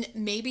 And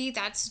maybe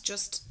that's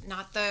just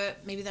not the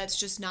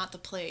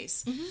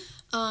place.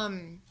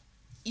 Mm-hmm.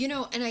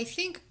 And I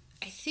think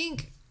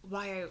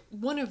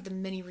one of the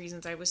many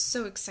reasons I was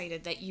so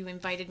excited that you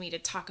invited me to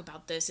talk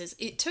about this is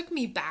it took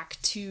me back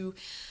to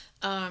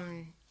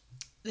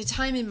the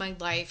time in my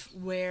life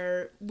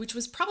which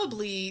was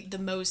probably the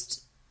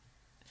most,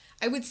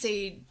 I would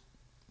say,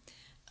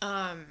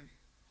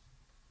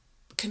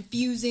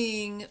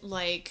 confusing,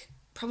 like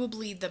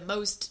probably the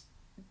most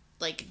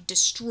like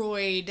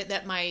destroyed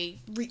that my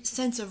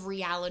sense of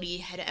reality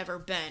had ever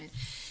been.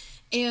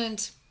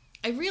 And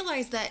I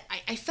realized that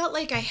I felt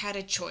like I had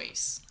a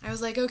choice. I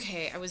was like,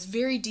 okay, I was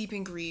very deep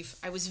in grief.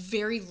 I was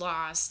very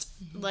lost.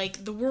 Mm-hmm.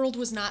 Like, the world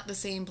was not the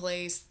same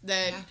place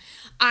that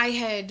I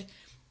had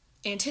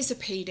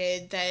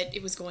anticipated that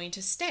it was going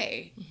to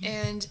stay. Mm-hmm.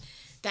 And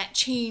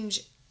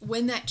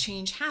when that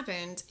change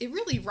happened, it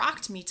really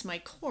rocked me to my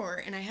core.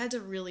 And I had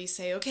to really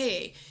say,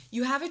 okay,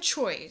 you have a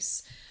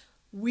choice.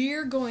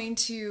 We're going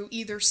to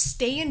either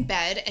stay in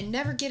bed and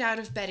never get out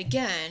of bed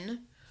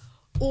again,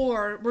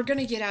 or we're going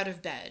to get out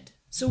of bed.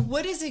 So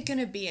what is it going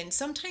to be? And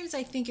sometimes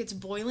I think it's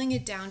boiling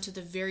it down to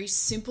the very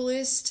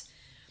simplest.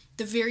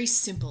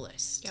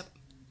 Yep.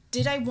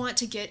 Did I want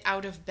to get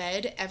out of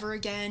bed ever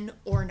again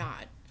or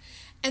not?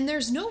 And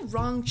there's no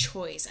wrong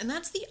choice. And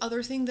that's the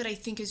other thing that I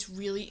think is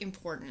really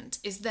important,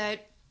 is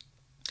that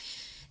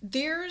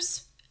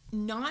there's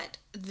not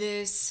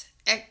this,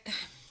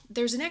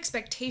 there's an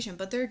expectation,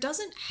 but there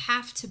doesn't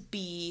have to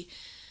be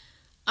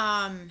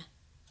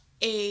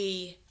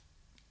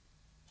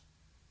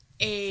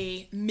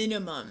a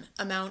minimum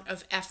amount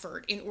of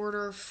effort in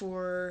order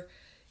for,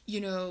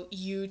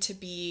 you to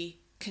be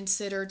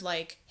considered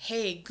like,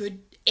 hey, good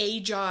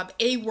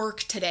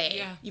work today.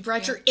 Yeah. You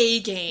brought your A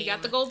game. You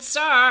got the gold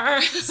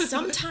star.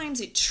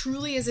 Sometimes it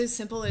truly is as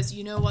simple as,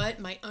 you know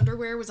what? My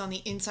underwear was on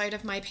the inside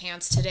of my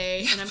pants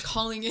today, and I'm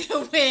calling it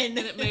a win.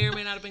 And it may or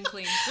may not have been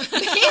clean.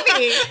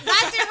 Maybe.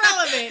 That's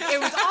irrelevant. It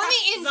was on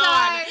the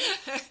inside.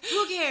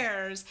 Who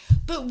cares?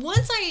 But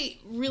once I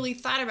really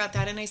thought about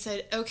that and I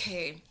said,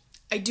 okay,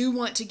 I do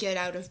want to get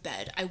out of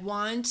bed. I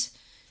want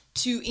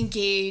to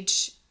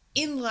engage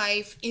in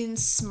life in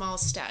small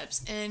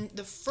steps. And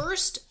the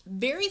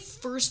very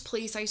first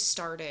place I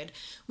started,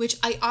 which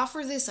I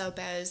offer this up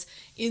as,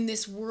 in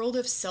this world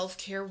of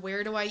self-care,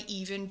 where do I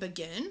even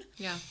begin?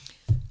 Yeah.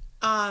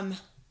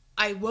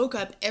 I woke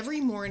up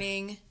every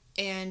morning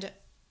and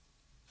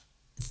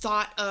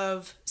thought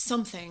of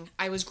something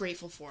I was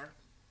grateful for.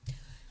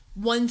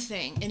 One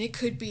thing, and it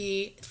could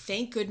be,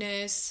 thank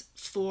goodness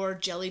for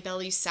Jelly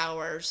Belly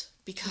sours,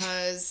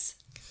 because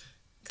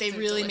they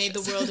really made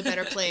the world a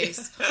better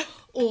place. Yeah.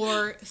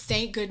 Or,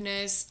 thank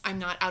goodness I'm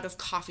not out of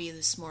coffee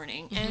this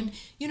morning. Mm-hmm.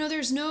 And,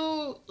 there's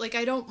no,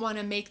 I don't want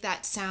to make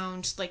that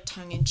sound like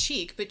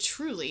tongue-in-cheek, but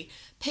truly,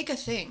 pick a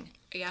thing.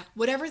 Yeah.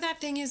 Whatever that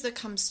thing is that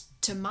comes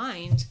to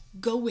mind,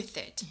 go with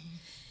it. Mm-hmm.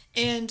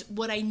 And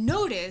what I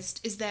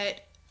noticed is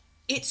that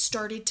it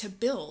started to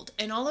build.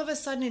 And all of a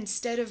sudden,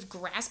 instead of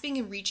grasping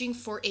and reaching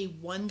for a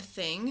one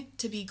thing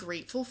to be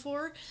grateful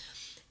for,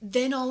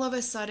 then all of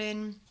a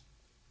sudden,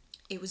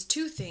 it was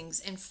 2 things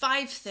and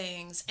 5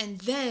 things. And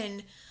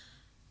then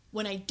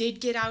when I did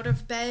get out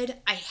of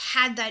bed, I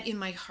had that in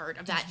my heart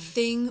of that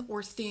thing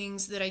or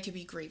things that I could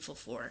be grateful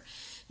for.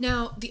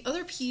 Now, the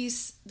other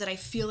piece that I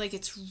feel like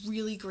it's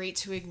really great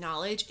to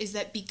acknowledge is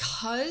that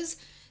because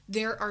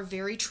there are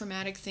very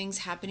traumatic things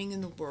happening in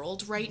the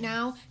world right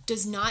now,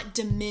 does not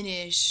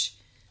diminish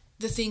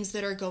the things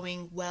that are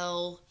going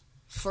well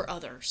for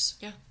others.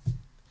 Yeah.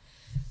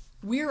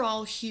 We're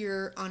all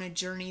here on a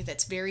journey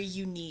that's very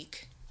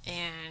unique,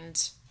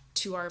 and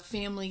to our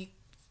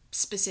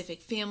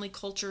specific family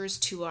cultures,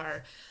 to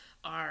our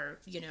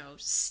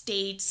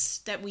states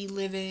that we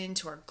live in,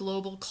 to our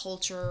global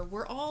culture.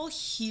 We're all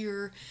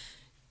here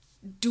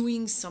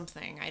doing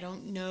something. I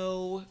don't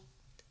know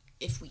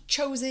if we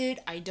chose it.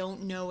 I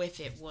don't know if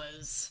it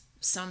was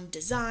some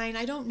design.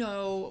 I don't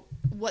know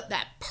what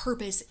that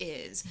purpose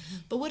is.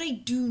 But what I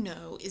do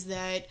know is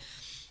that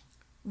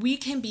we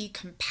can be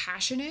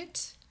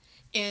compassionate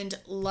and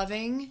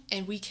loving,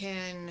 and we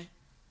can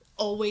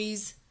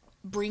always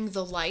bring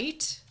the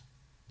light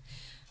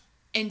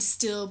and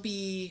still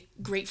be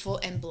grateful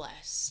and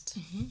blessed.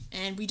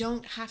 And we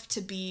don't have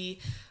to be,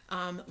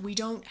 we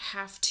don't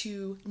have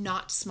to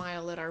not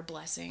smile at our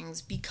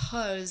blessings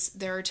because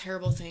there are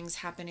terrible things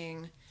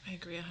happening. I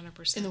agree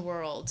 100%. In the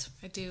world.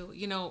 I do.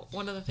 You know,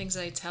 one of the things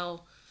that I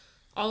tell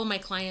all of my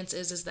clients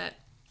is that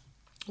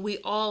we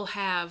all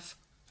have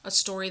a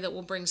story that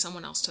will bring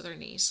someone else to their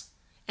knees.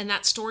 And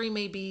that story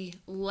may be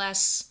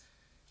less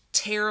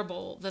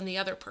terrible than the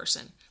other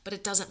person, but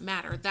it doesn't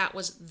matter. That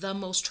was the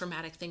most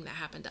traumatic thing that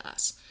happened to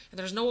us. And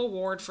there's no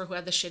award for who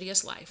had the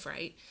shittiest life,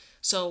 right?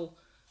 So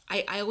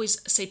I always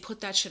say,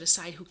 put that shit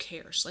aside. Who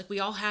cares? Like, we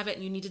all have it,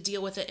 and you need to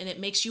deal with it, and it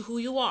makes you who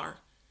you are.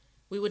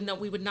 We would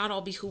not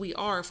all be who we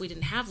are if we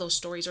didn't have those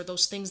stories or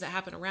those things that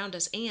happen around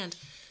us. And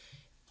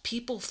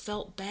people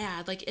felt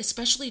bad, like,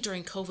 especially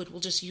during COVID. We'll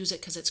just use it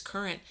because it's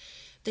current.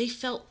 They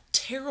felt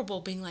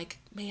terrible being like,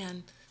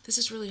 man, this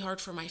is really hard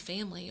for my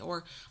family,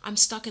 or I'm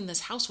stuck in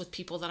this house with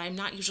people that I'm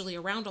not usually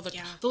around all the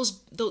time.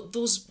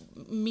 Those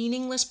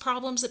meaningless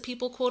problems that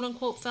people quote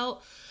unquote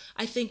felt.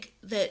 I think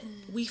that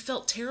we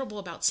felt terrible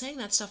about saying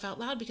that stuff out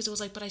loud because it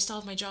was like, but I still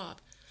have my job,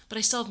 but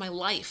I still have my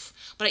life,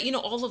 but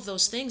all of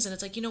those things. And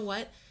it's like, you know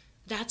what?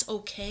 That's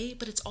okay,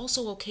 but it's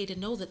also okay to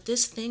know that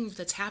this thing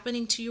that's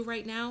happening to you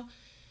right now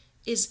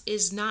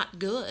is not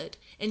good,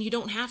 and you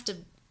don't have to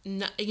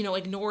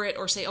ignore it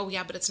or say, oh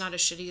yeah, but it's not as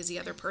shitty as the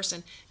other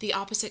person. The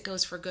opposite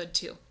goes for good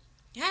too.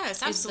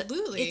 Yes,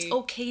 absolutely. It's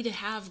okay to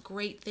have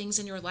great things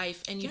in your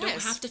life, and you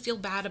don't have to feel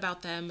bad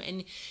about them,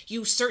 and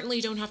you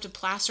certainly don't have to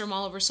plaster them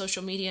all over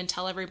social media and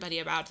tell everybody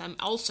about them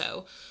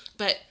also.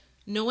 But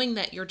knowing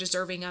that you're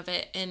deserving of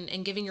it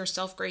and giving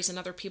yourself grace and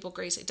other people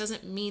grace, it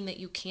doesn't mean that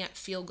you can't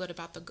feel good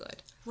about the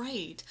good.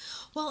 Right.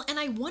 Well, and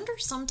I wonder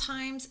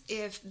sometimes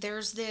if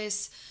there's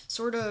this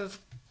sort of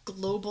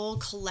global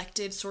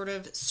collective sort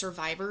of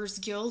survivor's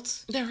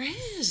guilt. There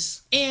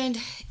is. And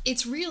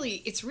it's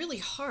really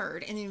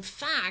hard. And in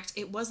fact,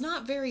 it was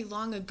not very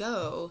long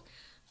ago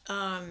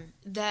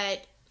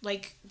that,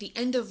 like, the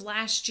end of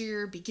last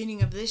year,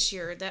 beginning of this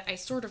year, that I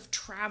sort of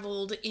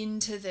traveled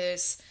into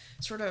this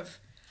sort of,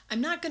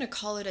 I'm not going to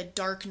call it a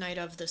dark night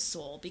of the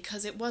soul,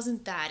 because it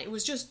wasn't that. It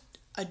was just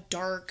a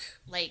dark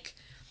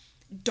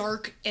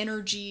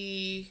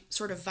energy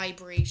sort of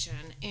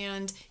vibration,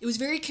 and it was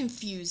very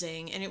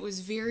confusing, and it was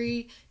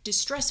very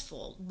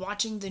distressful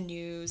watching the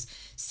news,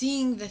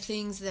 seeing the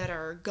things that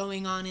are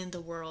going on in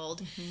the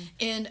world.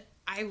 And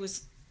I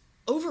was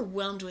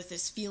overwhelmed with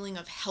this feeling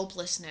of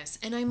helplessness,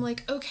 and I'm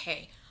like,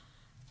 okay,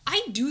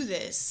 I do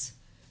this,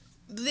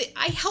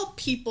 I help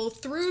people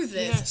through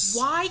this. Yes.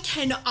 Why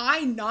can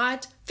I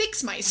not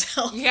fix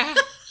myself? Yeah.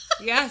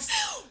 Yes.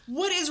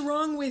 What is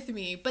wrong with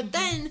me? But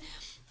then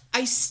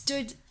I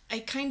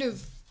kind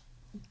of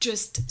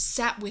just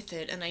sat with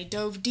it, and I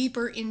dove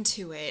deeper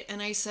into it,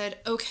 and I said,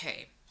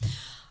 okay,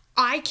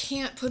 I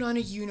can't put on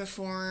a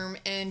uniform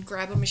and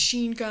grab a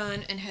machine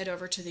gun and head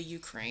over to the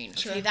Ukraine.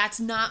 Okay, Sure. That's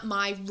not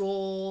my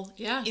role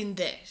in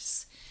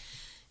this.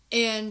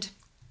 And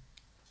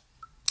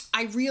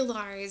I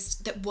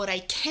realized that what I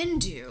can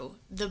do,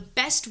 the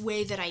best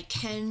way that I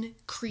can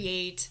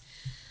create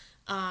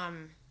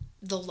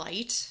the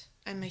light,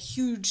 I'm a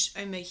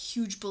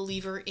huge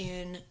believer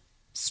in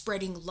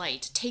spreading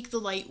light. Take the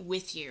light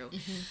with you.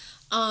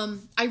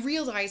 I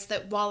realized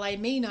that while I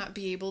may not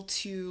be able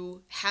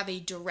to have a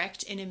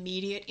direct and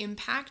immediate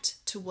impact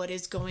to what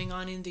is going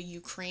on in the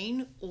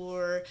Ukraine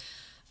or,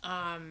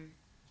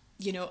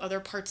 other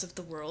parts of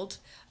the world,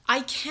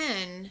 I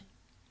can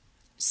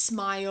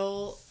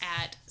smile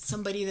at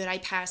somebody that I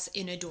pass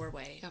in a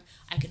doorway. Yep.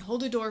 I can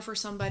hold a door for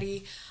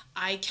somebody.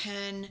 I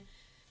can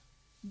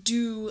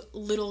do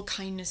little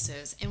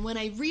kindnesses. And when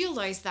I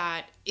realized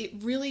that, it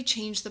really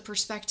changed the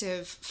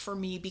perspective for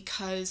me,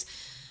 because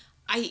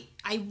I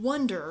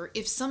wonder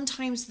if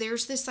sometimes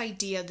there's this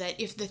idea that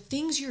if the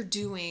things you're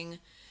doing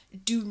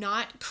do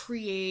not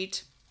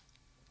create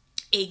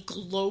a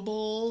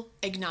global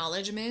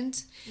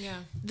acknowledgement,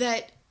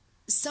 that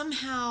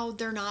somehow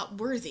they're not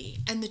worthy.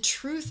 And the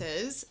truth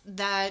is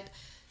that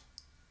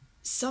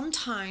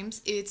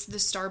sometimes it's the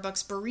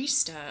Starbucks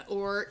barista,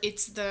 or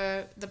it's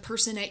the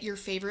person at your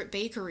favorite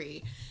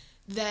bakery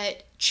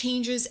that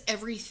changes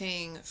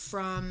everything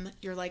from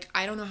you're like,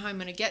 I don't know how I'm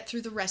going to get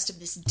through the rest of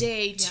this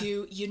day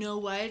to, you know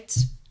what?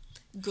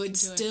 Good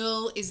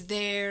still is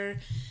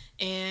there,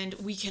 and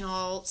we can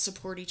all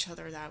support each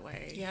other that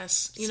way.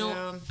 Yes. You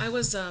know, I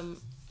was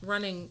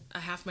running a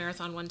half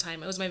marathon one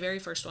time. It was my very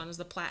first one. It was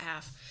the Platte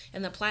Half.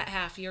 And the Platte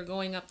Half, you're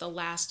going up the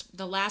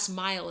last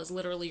mile is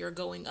literally you're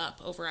going up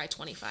over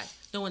I-25.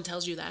 No one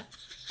tells you that.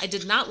 I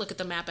did not look at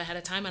the map ahead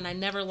of time, and I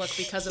never look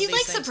because of these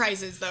things. You like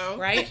surprises, though.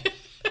 Right?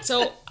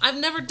 So I've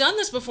never done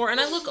this before, and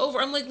I look over,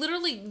 I'm like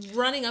literally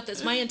running up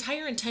this. My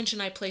entire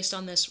intention I placed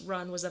on this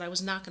run was that I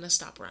was not going to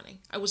stop running.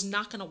 I was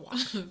not going to walk.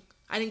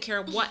 I didn't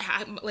care what,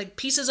 like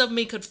pieces of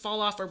me could fall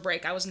off or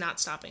break. I was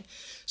not stopping.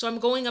 So I'm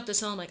going up this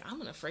hill. I'm like, I'm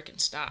going to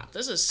freaking stop.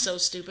 This is so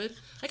stupid.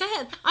 Like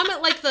I'm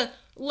at like the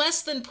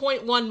less than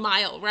 0.1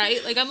 mile,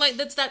 right? Like I'm like,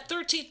 that's that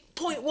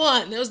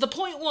 13.1. That was the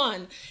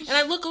 0.1. And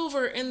I look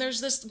over and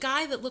there's this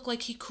guy that looked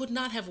like he could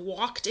not have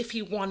walked if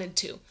he wanted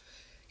to.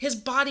 His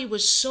body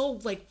was so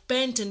like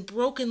bent and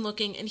broken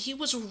looking, and he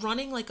was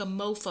running like a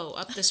mofo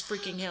up this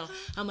freaking hill.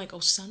 I'm like, oh,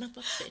 son of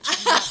a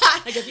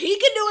bitch. Like, if he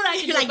can do it, I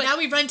can do it. Like, now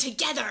we run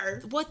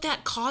together. What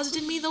that caused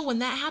in me, though, when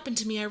that happened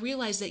to me, I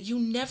realized that you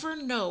never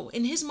know.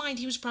 In his mind,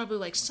 he was probably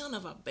like, son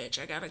of a bitch,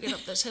 I gotta get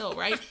up this hill,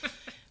 right?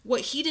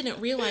 What he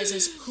didn't realize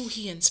is who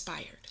he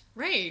inspired.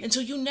 Right. And so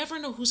you never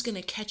know who's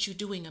gonna catch you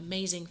doing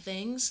amazing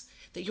things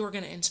that you're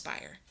gonna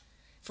inspire.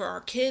 For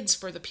our kids,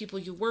 for the people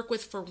you work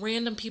with, for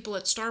random people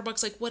at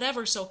Starbucks, like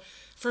whatever. So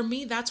for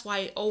me, that's why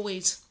I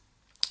always,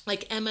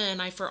 like Emma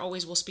and I for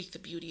always will speak the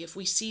beauty. If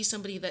we see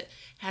somebody that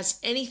has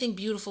anything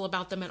beautiful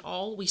about them at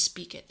all, we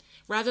speak it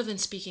rather than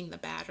speaking the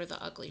bad or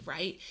the ugly,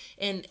 right?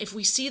 And if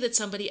we see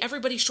that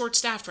everybody's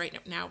short-staffed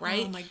right now,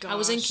 right? Oh my gosh. I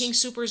was in King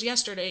Soopers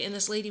yesterday, and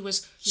this lady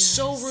was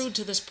so rude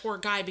to this poor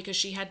guy because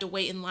she had to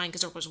wait in line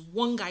because there was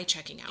one guy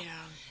checking out.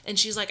 Yeah. And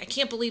she's like, I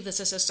can't believe this.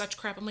 This is such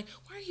crap. I'm like,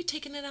 why are you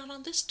taking it out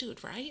on this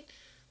dude, right?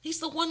 He's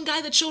the one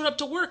guy that showed up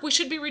to work. We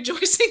should be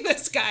rejoicing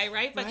this guy,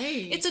 right? But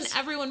it's an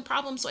everyone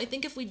problem. So I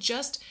think if we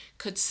just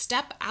could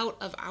step out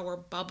of our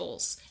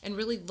bubbles and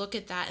really look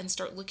at that and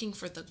start looking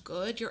for the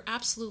good, you're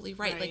absolutely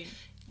right. Like,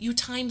 you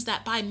times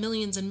that by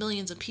millions and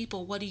millions of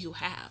people, what do you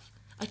have?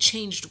 A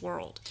changed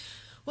world.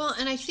 Well,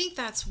 and I think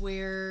that's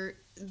where,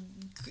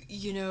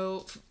 you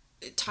know,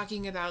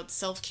 talking about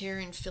self-care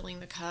and filling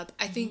the cup,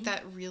 I think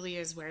that really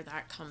is where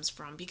that comes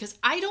from, because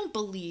I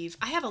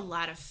have a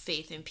lot of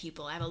faith in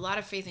people. I have a lot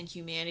of faith in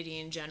humanity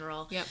in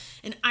general. Yep.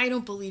 And I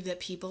don't believe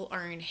that people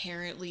are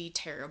inherently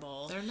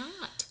terrible. They're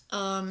not.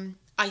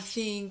 I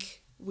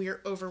think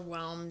we're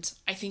overwhelmed.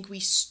 I think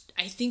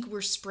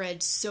we're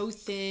spread so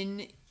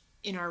thin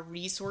in our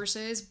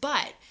resources,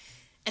 but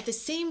at the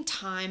same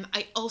time,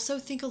 I also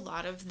think a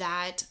lot of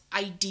that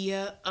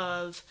idea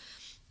of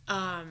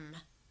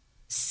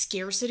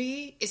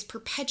scarcity is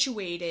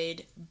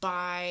perpetuated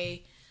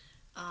by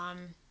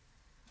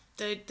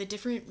the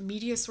different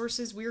media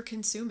sources we're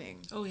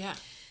consuming. Oh, yeah.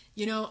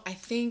 You know, I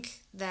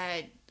think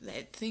that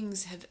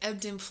things have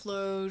ebbed and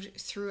flowed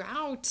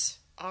throughout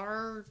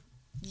our,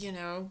 you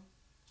know,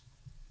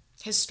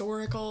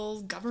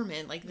 historical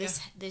government. Like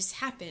this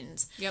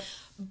happens. Yep.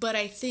 But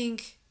I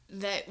think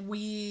that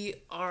we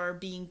are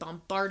being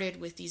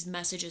bombarded with these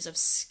messages of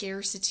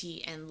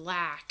scarcity and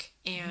lack,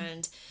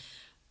 and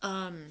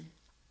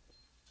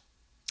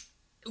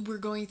we're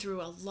going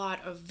through a lot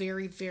of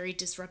very, very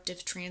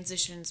disruptive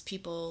transitions,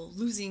 people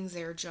losing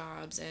their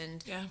jobs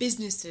and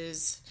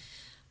businesses,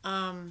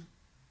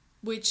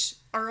 which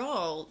are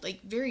all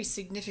like very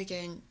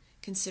significant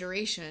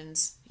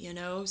considerations, you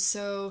know?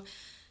 So,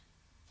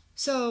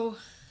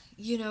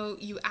 you know,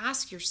 you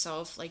ask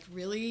yourself, like,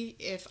 really,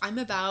 if I'm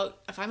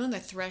on the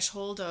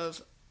threshold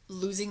of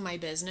losing my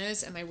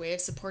business and my way of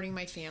supporting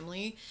my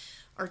family,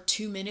 are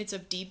 2 minutes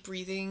of deep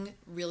breathing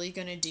really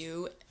going to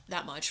do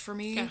that much for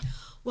me? Yeah.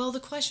 Well,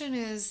 the question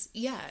is,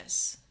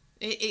 yes,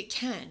 it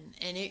can.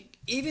 And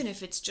even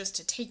if it's just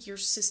to take your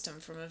system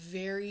from a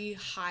very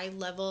high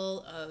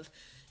level of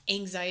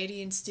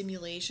anxiety and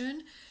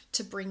stimulation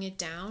to bring it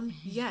down,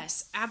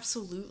 yes,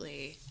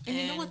 absolutely. And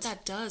you know what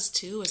that does,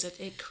 too, is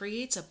it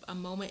creates a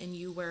moment in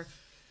you where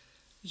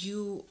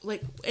you,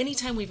 like,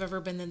 anytime we've ever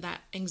been in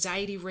that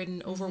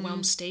anxiety-ridden,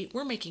 overwhelmed state,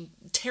 we're making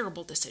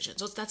terrible decisions.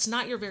 So that's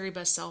not your very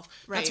best self.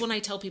 Right. That's when I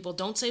tell people,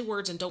 don't say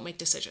words and don't make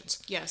decisions.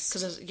 Yes.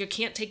 Because you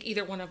can't take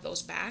either one of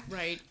those back.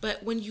 Right.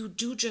 But when you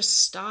do just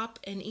stop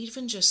and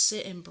even just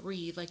sit and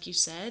breathe, like you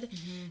said,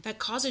 that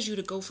causes you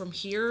to go from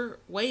here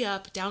way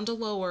up, down to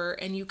lower,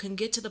 and you can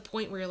get to the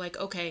point where you're like,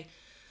 okay,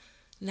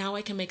 now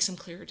I can make some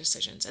clearer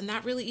decisions. And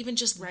that really, even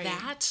just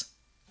that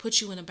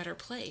puts you in a better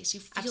place.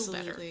 You feel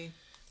better.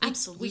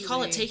 Absolutely. We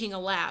call it taking a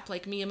lap.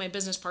 Like, me and my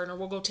business partner,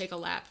 we'll go take a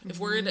lap. If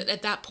we're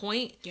at that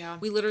point,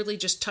 we literally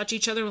just touch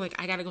each other. We're like,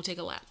 I got to go take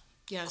a lap.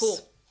 Yes. Cool.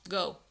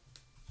 Go.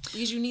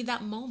 Because you need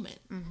that moment.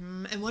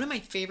 And one of my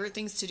favorite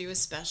things to do,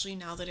 especially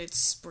now that it's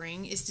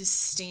spring, is to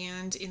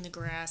stand in the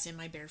grass in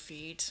my bare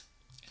feet.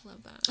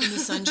 Love that. in the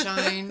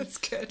sunshine. That's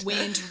good.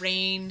 Wind,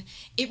 rain.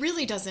 It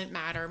really doesn't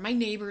matter. My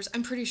neighbors,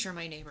 I'm pretty sure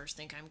my neighbors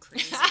think I'm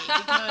crazy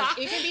because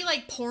it can be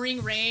like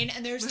pouring rain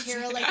and there's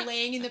Tara like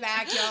laying in the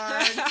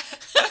backyard.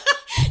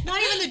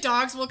 Not even the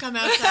dogs will come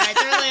outside.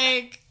 They're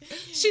like,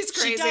 She's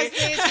crazy. she does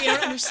this, we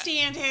don't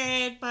understand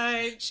it,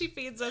 but She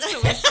feeds us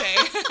till we stay.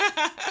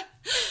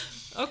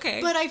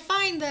 Okay. But I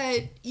find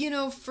that, you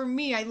know, for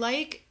me, I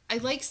like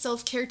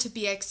self-care to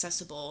be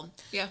accessible.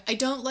 Yeah. I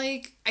don't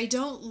like,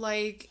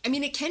 I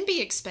mean, it can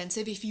be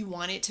expensive if you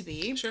want it to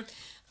be. Sure.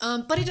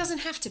 But it doesn't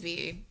have to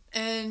be.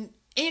 And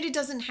it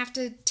doesn't have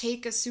to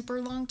take a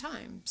super long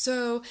time.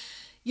 So,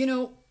 you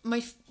know,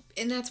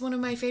 and that's one of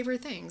my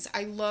favorite things.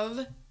 I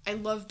love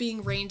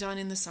being rained on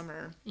in the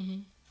summer. Mm-hmm.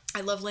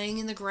 I love laying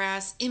in the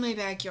grass in my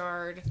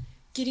backyard,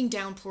 getting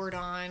downpoured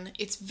on.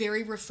 It's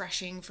very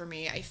refreshing for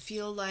me. I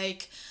feel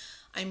like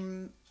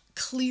I'm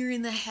clear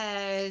in the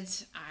head.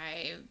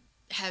 I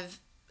have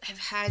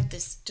had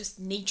this just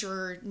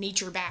nature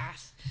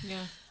bath.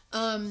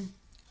 Yeah.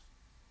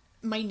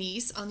 My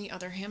niece, on the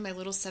other hand, my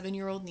little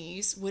 7-year-old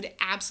niece, would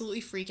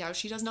absolutely freak out.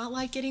 She does not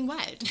like getting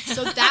wet.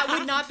 So that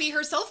would not be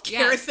her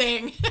self-care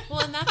thing. Well,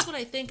 and that's what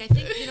I think. I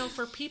think, you know,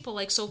 for people,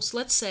 like, so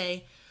let's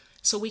say,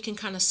 so we can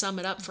kind of sum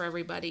it up for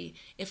everybody.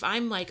 If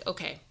I'm like,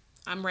 okay,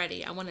 I'm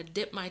ready. I want to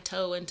dip my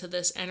toe into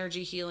this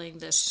energy healing,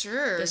 this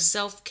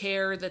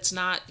self-care that's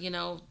not, you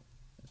know,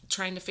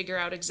 trying to figure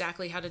out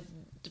exactly how to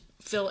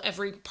fill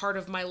every part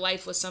of my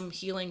life with some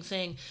healing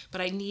thing, but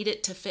I need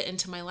it to fit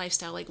into my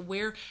lifestyle. Like,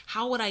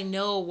 how would I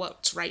know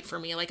what's right for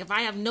me? Like, if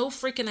I have no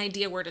freaking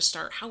idea where to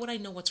start, how would I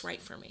know what's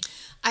right for me?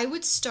 I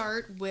would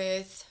start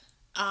with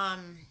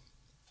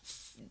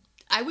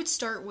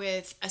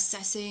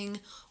assessing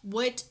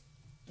what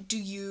do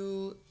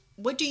you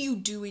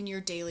do in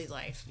your daily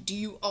life? Do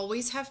you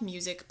always have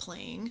music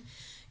playing?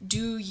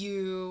 Do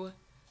you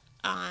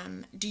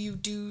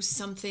do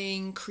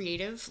something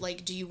creative?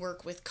 Like, do you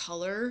work with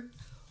color?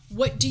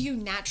 What do you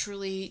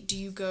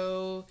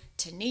go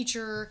to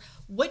nature?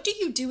 What do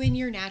you do in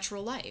your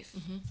natural life?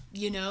 Mm-hmm.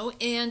 You know,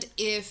 and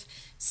if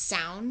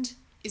sound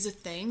is a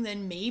thing,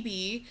 then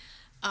maybe,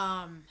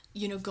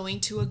 you know, going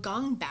to a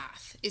gong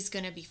bath is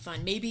going to be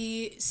fun.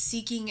 Maybe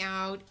seeking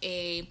out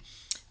a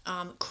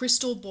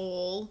crystal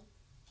bowl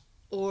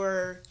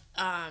or,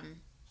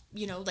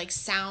 you know, like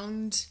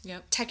sound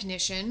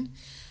technician.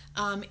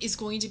 Is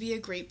going to be a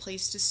great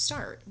place to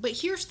start. But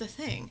here's the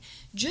thing.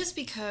 Just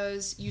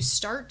because you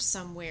start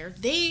somewhere,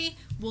 they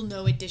will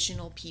know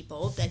additional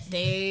people that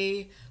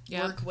they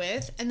work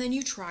with, and then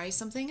you try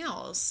something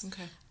else.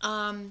 Okay.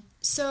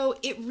 So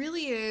it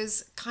really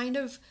is kind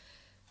of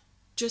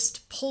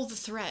just pull the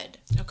thread.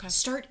 Okay.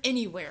 Start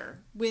anywhere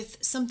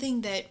with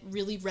something that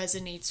really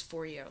resonates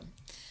for you.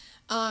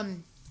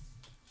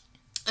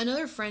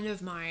 Another friend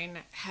of mine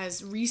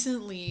has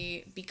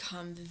recently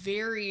become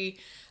very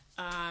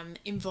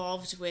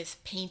involved with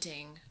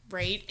painting,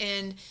 right?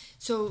 And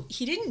so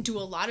he didn't do a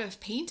lot of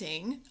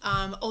painting,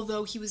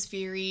 although he was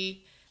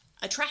very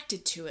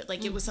attracted to it.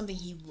 Like, it was something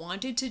he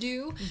wanted to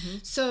do. Mm-hmm.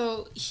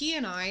 So he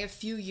and I, a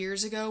few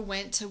years ago,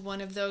 went to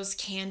one of those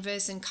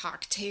canvas and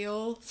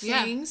cocktail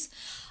things. Yeah.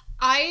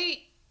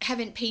 I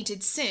haven't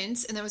painted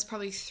since, and that was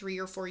probably 3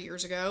 or 4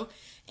 years ago.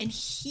 And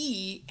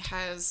he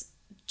has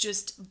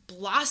just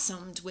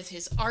blossomed with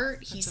his art.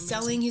 That's He's amazing.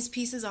 Selling his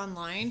pieces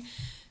online.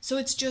 So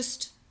it's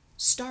just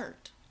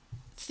start.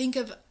 Think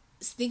of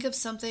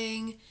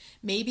something.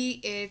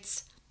 Maybe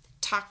it's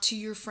talk to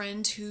your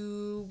friend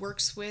who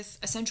works with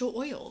essential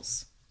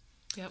oils.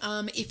 Yep.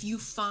 If you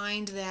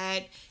find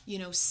that, you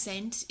know,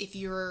 scent, if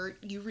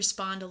you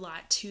respond a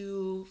lot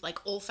to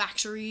like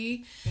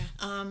olfactory,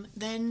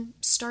 then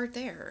start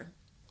there.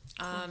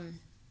 Cool.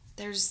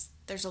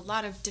 There's a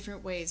lot of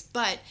different ways,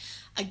 but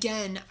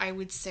again, I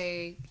would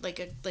say like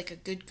a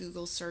good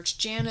Google search.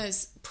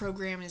 Jana's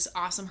program is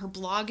awesome. Her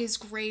blog is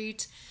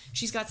great.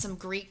 She's got some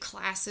great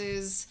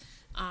classes.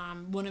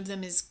 One of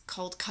them is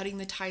called Cutting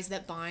the Ties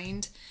That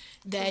Bind.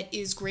 That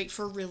is great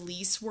for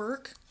release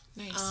work.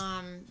 Nice.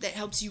 That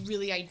helps you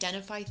really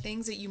identify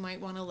things that you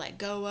might want to let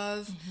go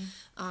of.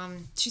 Mm-hmm.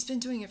 She's been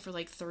doing it for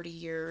like 30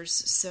 years.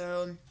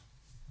 So,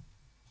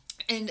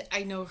 and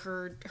I know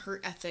her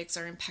ethics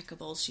are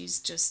impeccable. She's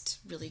just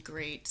really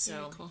great. So,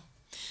 very cool.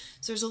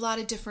 So there's a lot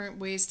of different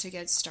ways to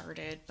get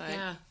started. But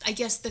I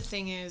guess the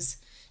thing is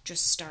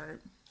just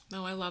start.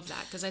 No, I love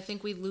that because I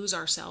think we lose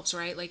ourselves,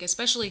 right? Like,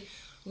 especially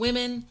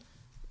women,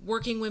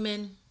 working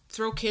women,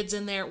 throw kids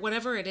in there,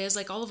 whatever it is,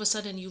 like all of a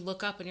sudden you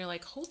look up and you're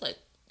like, holy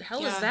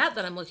hell is that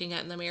I'm looking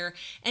at in the mirror?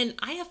 And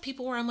I have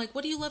people where I'm like,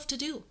 what do you love to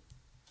do?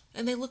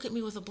 And they look at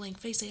me with a blank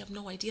face. They have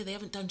no idea. They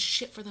haven't done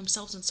shit for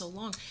themselves in so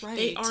long. Right.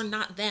 They are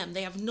not them.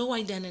 They have no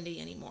identity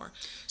anymore.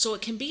 So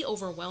it can be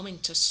overwhelming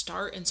to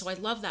start. And so I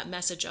love that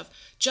message of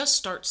just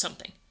start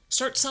something.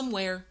 Start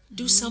somewhere,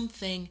 do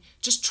something,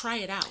 just try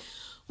it out.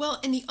 Well,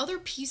 and the other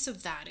piece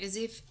of that is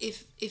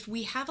if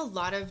we have a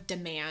lot of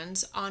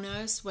demands on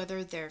us,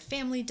 whether they're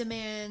family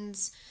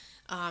demands,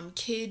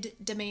 kid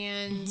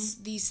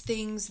demands, these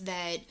things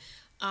that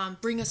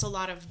bring us a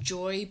lot of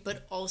joy,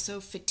 but also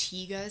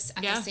fatigue us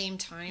at the same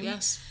time.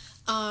 Yes.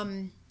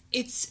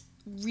 it's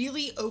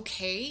really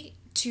okay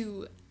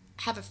to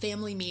have a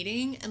family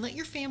meeting and let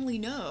your family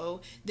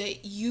know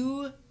that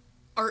you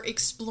are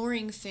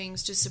exploring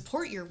things to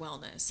support your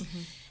wellness.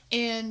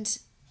 And,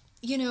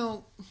 you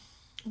know,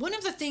 one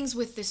of the things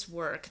with this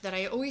work that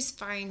I always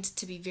find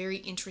to be very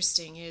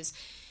interesting is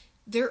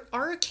there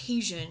are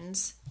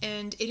occasions,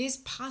 and it is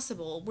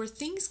possible, where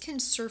things can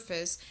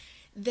surface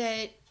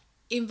that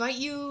invite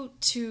you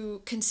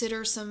to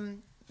consider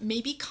some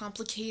maybe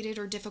complicated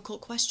or difficult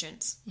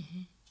questions.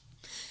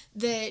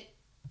 That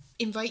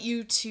invite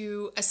you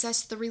to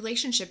assess the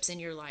relationships in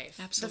your life,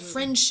 Absolutely. the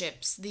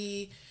friendships,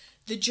 the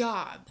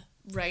job,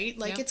 right?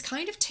 Like, Yep. it's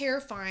kind of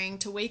terrifying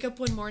to wake up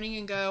one morning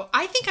and go,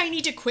 I think I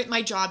need to quit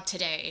my job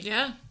today.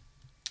 Yeah.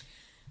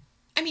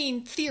 I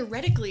mean,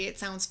 theoretically, it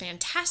sounds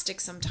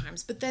fantastic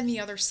sometimes, but then the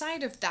other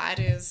side of that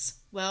is,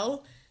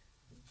 well,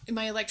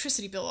 my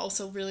electricity bill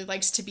also really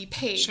likes to be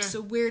paid. Sure.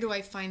 So where do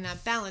I find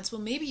that balance?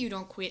 Well, maybe you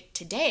don't quit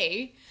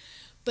today,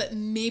 but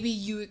maybe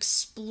you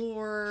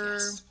explore.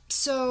 Yes.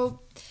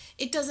 So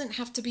it doesn't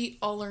have to be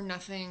all or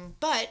nothing,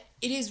 but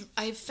it is,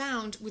 I've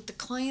found with the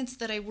clients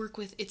that I work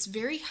with, it's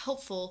very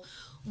helpful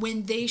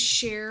when they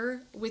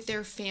share with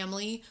their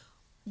family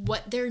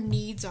what their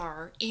needs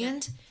are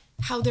and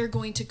how they're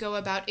going to go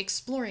about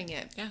exploring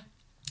it. Yeah.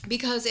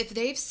 Because if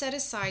they've set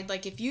aside,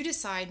 like if you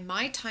decide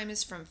my time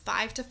is from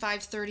 5 to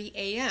 5:30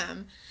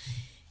 a.m.,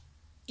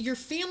 your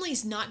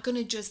family's not going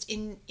to just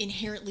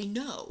inherently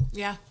know.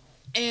 Yeah.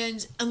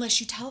 And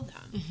unless you tell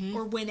them,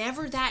 or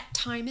whenever that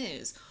time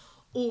is,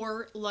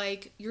 or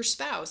like your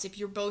spouse, if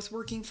you're both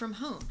working from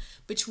home,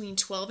 between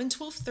 12 and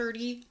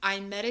 12:30, I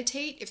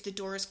meditate. If the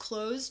door is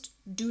closed,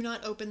 do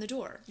not open the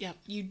door. Yep.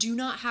 You do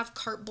not have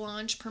carte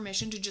blanche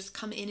permission to just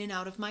come in and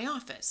out of my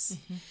office.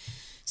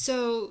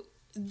 So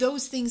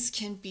those things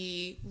can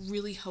be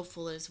really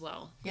helpful as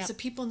well. Yep. So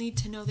people need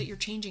to know that you're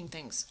changing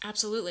things.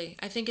 Absolutely.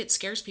 I think it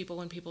scares people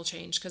when people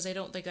change because they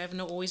don't think I've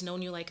always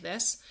known you like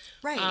this.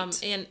 Right.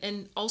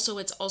 And also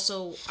it's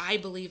also, I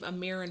believe, a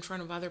mirror in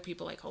front of other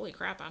people like, holy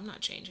crap, I'm not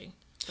changing.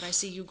 But I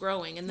see you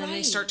growing. And then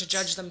they start to Right.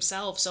 judge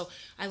themselves. So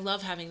I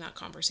love having that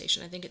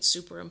conversation. I think it's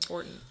super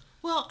important.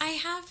 Well, I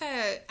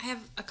have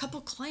a couple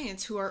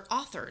clients who are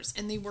authors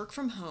and they work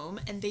from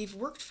home and they've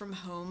worked from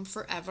home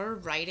forever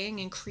writing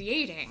and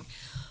creating.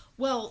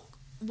 Well,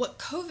 what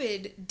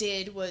COVID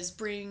did was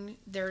bring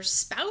their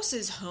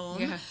spouses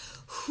home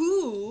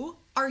who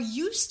are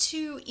used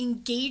to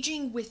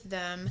engaging with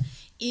them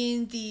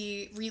in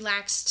the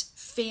relaxed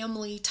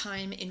family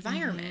time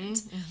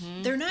environment.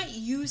 They're not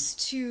used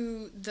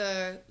to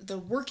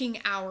the working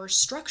hour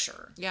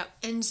structure. Yep.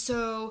 And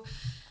so,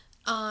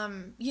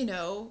 you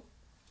know,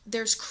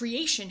 there's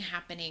creation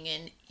happening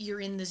and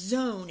you're in the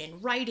zone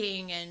and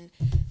writing and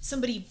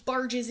somebody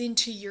barges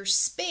into your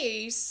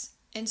space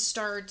and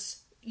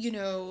starts, you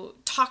know,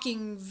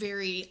 talking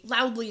very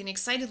loudly and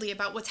excitedly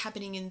about what's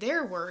happening in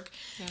their work.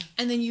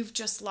 And then you've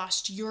just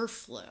lost your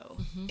flow.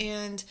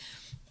 And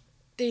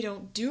they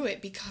don't do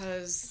it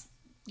because,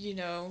 you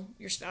know,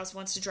 your spouse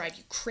wants to drive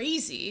you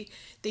crazy.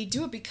 They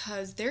do it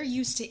because they're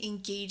used to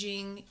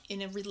engaging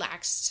in a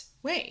relaxed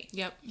way.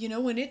 Yep. You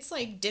know, when it's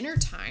like dinner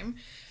time,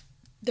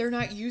 they're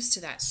not used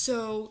to that.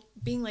 So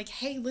being like,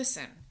 hey,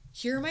 listen,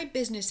 here are my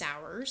business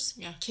hours.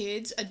 Yeah.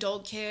 Kids,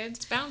 adult kids.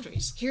 It's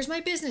boundaries. Here's my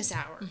business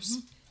hours.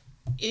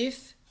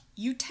 If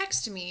you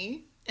text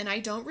me and I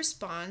don't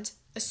respond,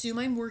 assume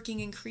I'm working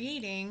and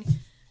creating,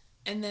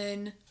 and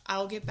then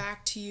I'll get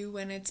back to you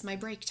when it's my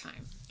break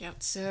time.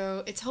 Yep.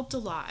 So it's helped a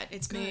lot.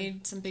 It's Good.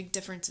 made some big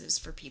differences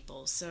for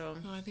people. So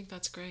Oh, I think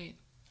that's great.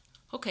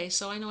 Okay,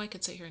 so I know I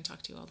could sit here and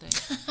talk to you all day.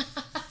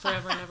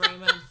 Forever and ever,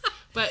 amen.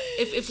 But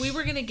if we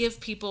were going to give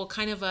people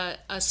kind of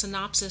a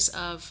synopsis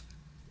of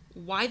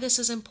why this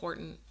is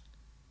important,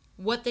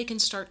 what they can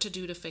start to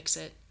do to fix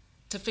it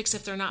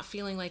if they're not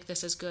feeling like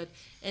this is good,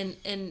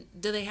 and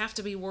do they have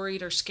to be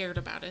worried or scared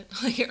about it?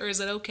 Like, or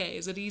is it okay?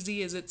 Is it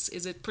easy? Is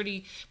it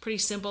pretty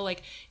simple?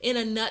 Like, in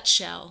a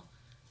nutshell,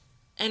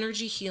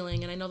 energy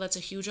healing, and I know that's a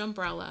huge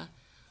umbrella.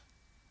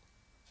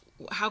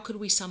 How could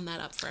we sum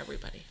that up for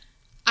everybody?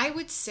 I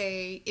would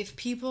say if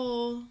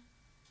people,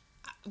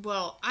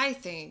 well, I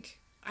think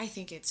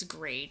it's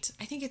great.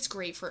 I think it's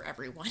great for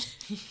everyone.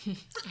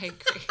 I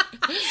agree.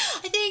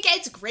 I think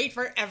it's great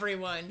for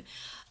everyone.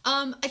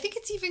 I think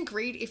it's even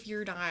great if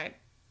you're not,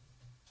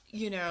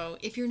 you know,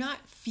 if you're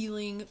not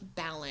feeling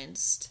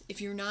balanced, if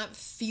you're not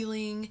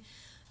feeling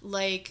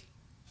like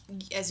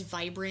as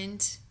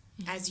vibrant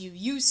as you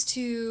used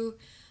to.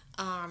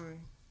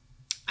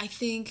 I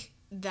think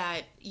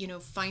that, you know,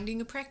 finding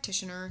a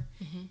practitioner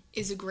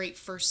is a great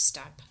first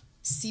step.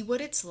 See what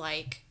it's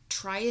like.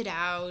 Try it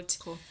out.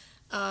 Cool.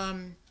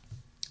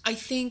 I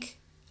think,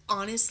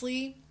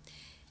 honestly,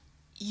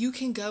 you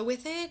can go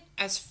with it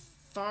as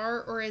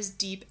far or as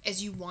deep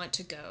as you want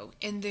to go.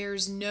 And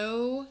there's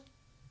no,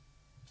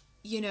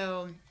 you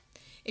know,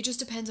 it just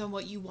depends on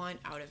what you want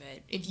out of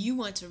it. If you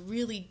want to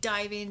really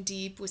dive in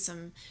deep with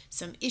some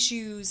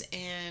issues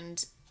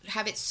and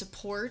have it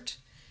support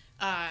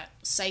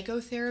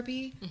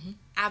psychotherapy,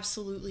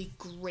 absolutely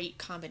great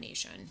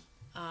combination.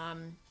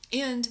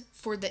 And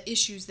for the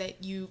issues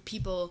that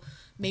people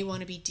may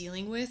want to be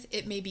dealing with,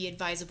 it may be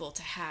advisable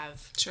to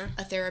have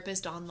a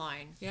therapist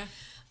online. Yeah.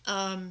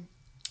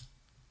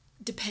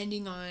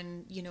 Depending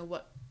on,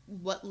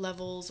 what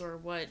levels or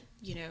what,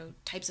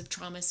 types of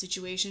trauma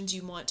situations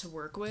you want to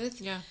work with.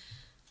 Yeah.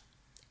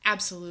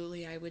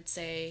 Absolutely, I would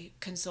say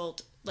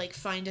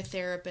find a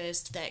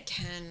therapist that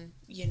can,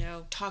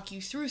 talk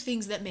you through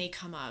things that may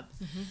come up.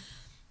 Mm-hmm.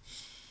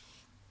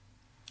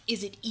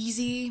 Is it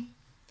easy?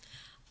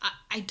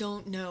 I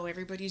don't know.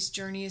 Everybody's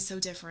journey is so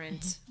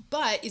different. Mm-hmm.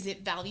 But is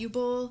it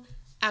valuable?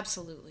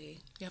 Absolutely.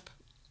 Yep.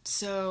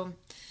 So,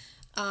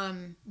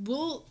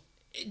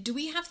 do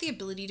we have the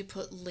ability to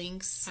put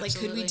links?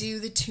 Absolutely. Could we do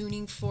the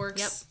tuning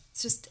forks? Yep.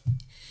 It's just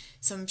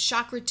some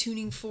chakra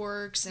tuning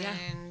forks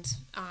and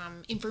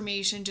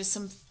information, just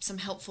some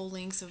helpful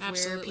links of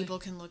where people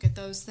can look at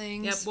those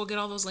things. Yep, we'll get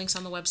all those links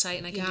on the website,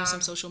 and I can do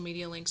some social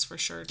media links for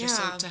sure,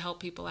 just to help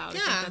people out. I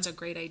think that's a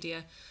great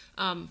idea.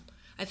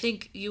 I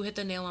think you hit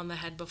the nail on the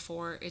head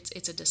before.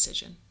 It's a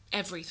decision.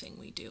 Everything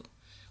we do.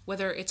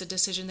 Whether it's a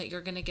decision that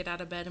you're going to get out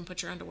of bed and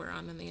put your underwear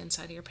on the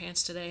inside of your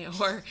pants today,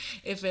 or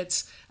if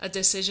it's a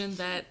decision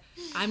that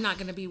I'm not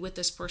going to be with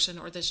this person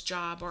or this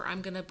job, or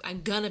I'm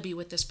gonna be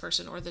with this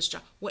person or this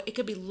job. It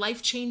could be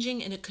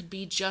life-changing, and it could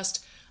be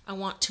just, I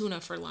want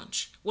tuna for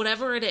lunch.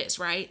 Whatever it is,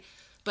 right?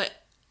 But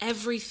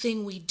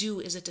everything we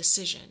do is a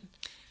decision.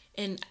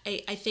 And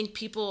I think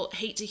people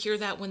hate to hear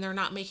that when they're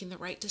not making the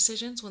right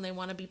decisions, when they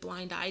want to be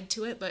blind-eyed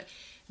to it, but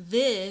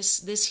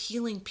this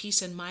healing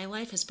piece in my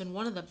life has been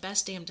one of the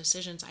best damn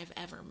decisions I've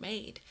ever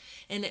made.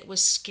 And it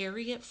was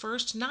scary at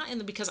first,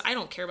 because I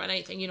don't care about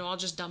anything, I'll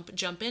just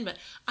jump in, but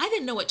I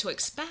didn't know what to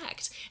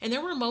expect. And there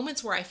were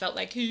moments where I felt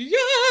like,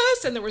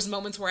 yes, and there was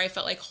moments where I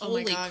felt like,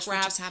 holy crap,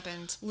 what just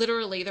happened?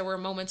 Literally, there were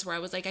moments where I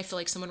was like, I feel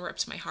like someone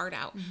ripped my heart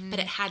out, but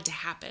it had to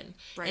happen.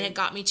 Right. And it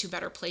got me to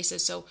better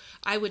places. So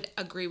I would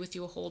agree with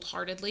you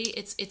wholeheartedly.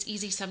 It's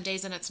easy some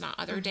days and it's not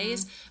other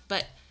days,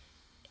 but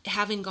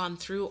having gone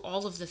through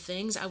all of the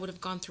things, I would have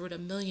gone through it a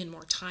million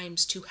more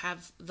times to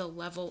have the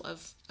level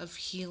of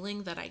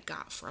healing that I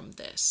got from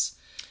this.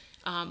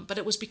 But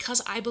it was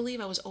because I believe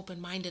I was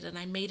open-minded and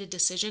I made a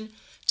decision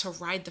to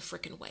ride the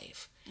frickin'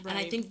 wave. Right. And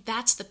I think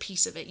that's the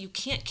piece of it. You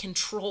can't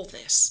control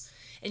this.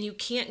 And you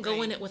can't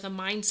go in it with a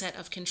mindset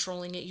of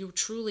controlling it. You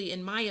truly,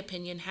 in my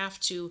opinion,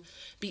 have to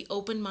be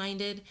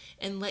open-minded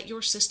and let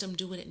your system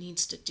do what it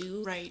needs to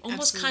do. Right,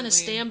 almost kind of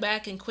stand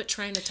back and quit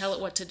trying to tell it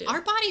what to do. Our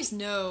bodies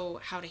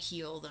know how to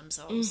heal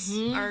themselves.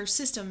 Mm-hmm. Our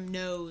system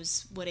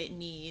knows what it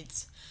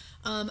needs.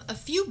 A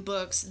few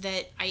books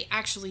that I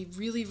actually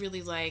really,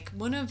 really like.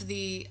 One of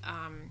the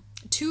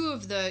two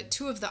of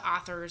the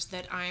authors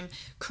that I'm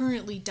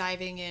currently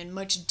diving in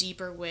much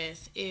deeper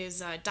with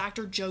is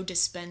Dr. Joe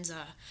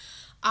Dispenza.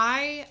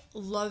 I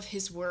love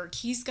his work.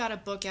 He's got a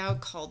book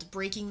out called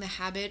Breaking the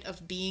Habit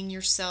of Being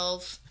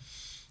Yourself.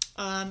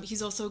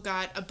 He's also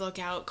got a book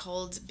out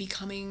called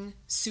Becoming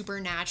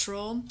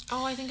Supernatural.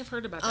 Oh, I think I've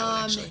heard about that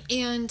one, actually.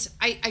 And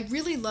I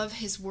really love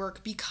his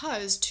work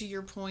because, to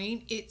your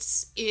point,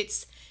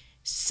 it's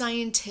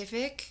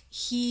scientific.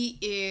 He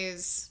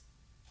is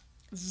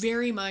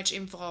very much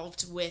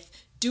involved with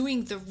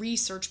doing the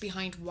research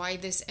behind why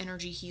this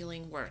energy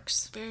healing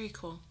works. Very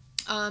cool.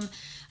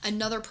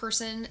 Another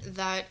person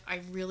that I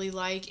really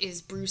like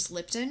is Bruce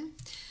Lipton.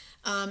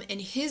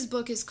 And his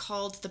book is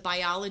called The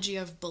Biology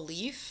of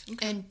Belief.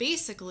 Okay. And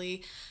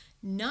basically,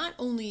 not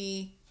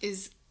only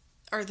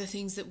are the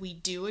things that we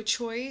do a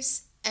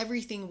choice,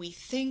 everything we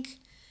think,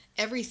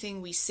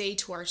 everything we say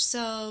to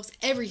ourselves,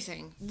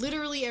 everything,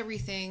 literally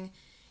everything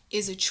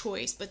is a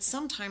choice. But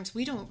sometimes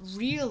we don't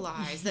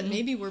realize that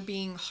maybe we're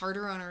being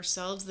harder on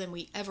ourselves than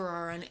we ever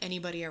are on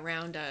anybody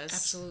around us.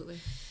 Absolutely.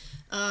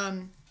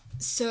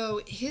 So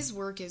his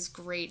work is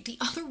great. The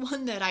other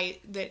one that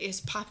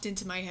is popped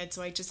into my head,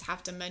 so I just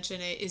have to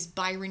mention it, is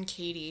Byron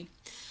Katie.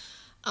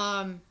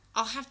 I'll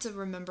have to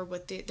remember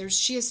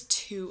she has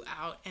 2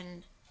 out,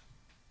 and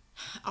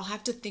I'll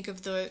have to think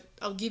of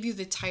I'll give you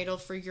the title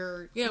for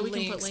your links. We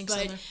can put links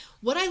on there.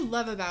 What I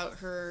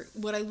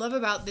love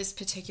about this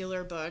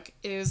particular book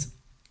is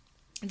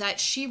that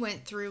she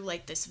went through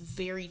like this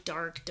very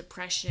dark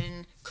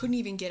depression, couldn't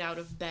even get out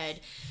of bed.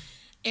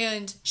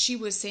 And she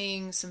was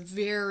saying some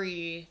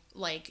very,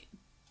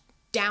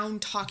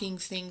 down-talking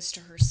things to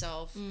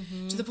herself,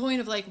 to the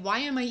point of, why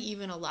am I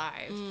even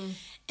alive?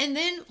 And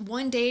then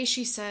one day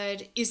she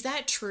said, is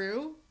that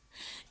true?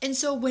 And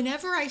so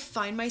whenever I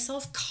find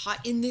myself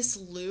caught in this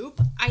loop,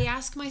 I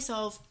ask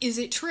myself, is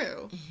it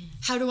true?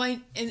 How do I...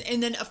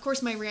 And then, of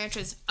course, my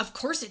reaction is, of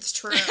course it's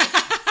true. And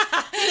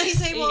I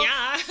say, well,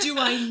 do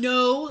I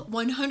know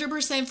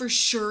 100% for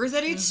sure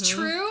that it's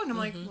true? And I'm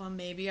like, well,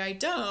 maybe I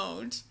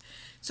don't.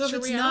 So if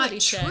it's not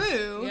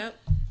true,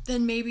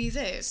 then maybe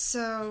this.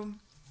 So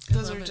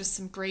those are just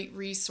some great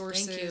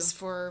resources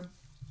for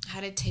how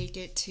to take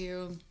it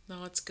to.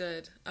 No, it's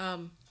good.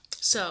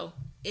 So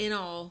in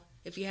all,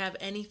 if you have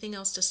anything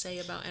else to say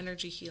about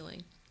energy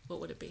healing, what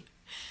would it be?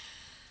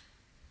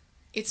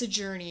 It's a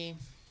journey.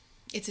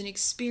 It's an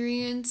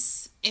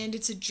experience and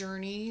it's a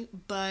journey,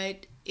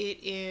 but it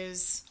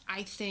is,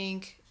 I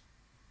think,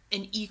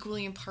 an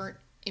equally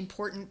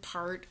important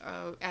part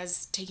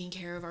as taking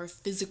care of our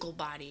physical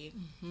body.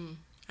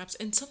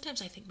 And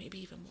sometimes I think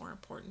maybe even more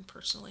important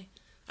personally.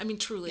 I mean,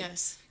 truly.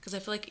 Yes. Because I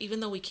feel like even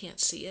though we can't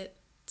see it,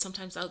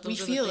 sometimes those We are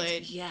feel the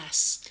things. it.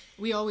 Yes.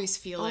 We always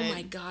feel it. Oh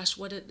my gosh,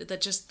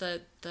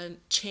 the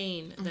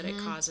chain that it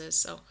causes.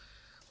 So,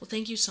 well,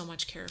 thank you so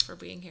much, Kara, for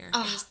being here.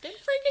 It's been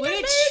freaking What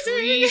amazing.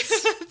 a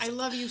treat. I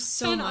love you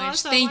so much.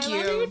 Awesome. Thank I you.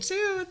 love you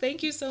too.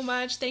 Thank you so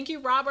much. Thank you,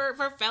 Robert,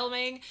 for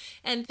filming.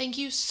 And thank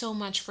you so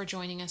much for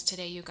joining us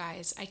today, you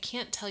guys. I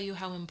can't tell you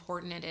how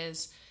important it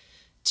is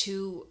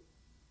to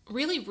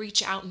really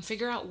reach out and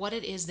figure out what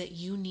it is that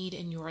you need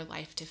in your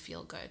life to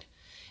feel good.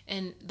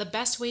 And the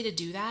best way to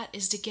do that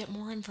is to get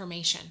more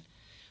information.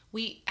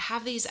 We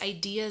have these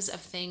ideas of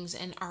things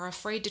and are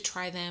afraid to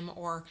try them,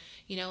 or,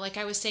 like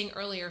I was saying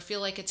earlier, feel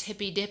like it's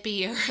hippy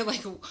dippy or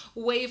like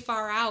way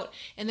far out.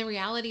 And the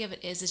reality of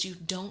it is you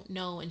don't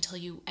know until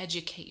you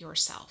educate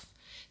yourself.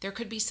 There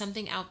could be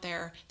something out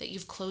there that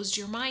you've closed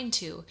your mind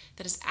to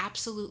that is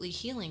absolutely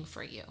healing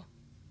for you.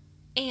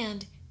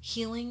 And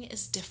healing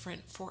is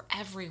different for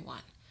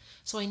everyone.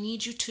 So I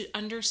need you to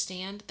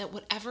understand that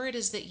whatever it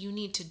is that you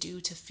need to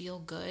do to feel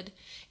good,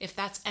 if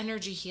that's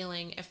energy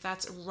healing, if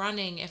that's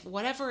running, if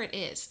whatever it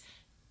is,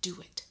 do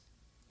it.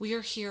 We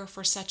are here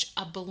for such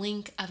a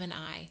blink of an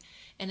eye,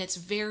 and it's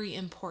very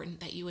important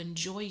that you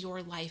enjoy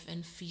your life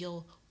and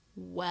feel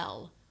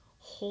well,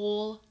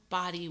 whole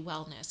body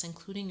wellness,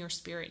 including your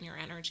spirit and your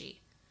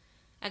energy.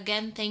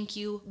 Again, thank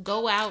you.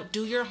 Go out,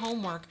 do your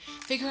homework,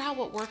 figure out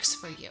what works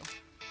for you.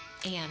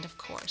 And of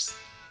course,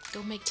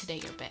 go make today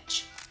your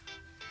bitch.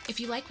 If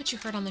you like what you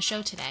heard on the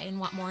show today and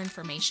want more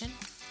information,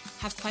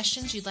 have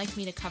questions you'd like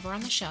me to cover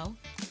on the show,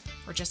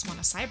 or just want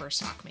to cyber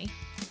stalk me,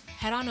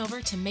 head on over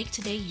to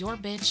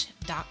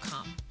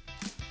MakeTodayYourBitch.com.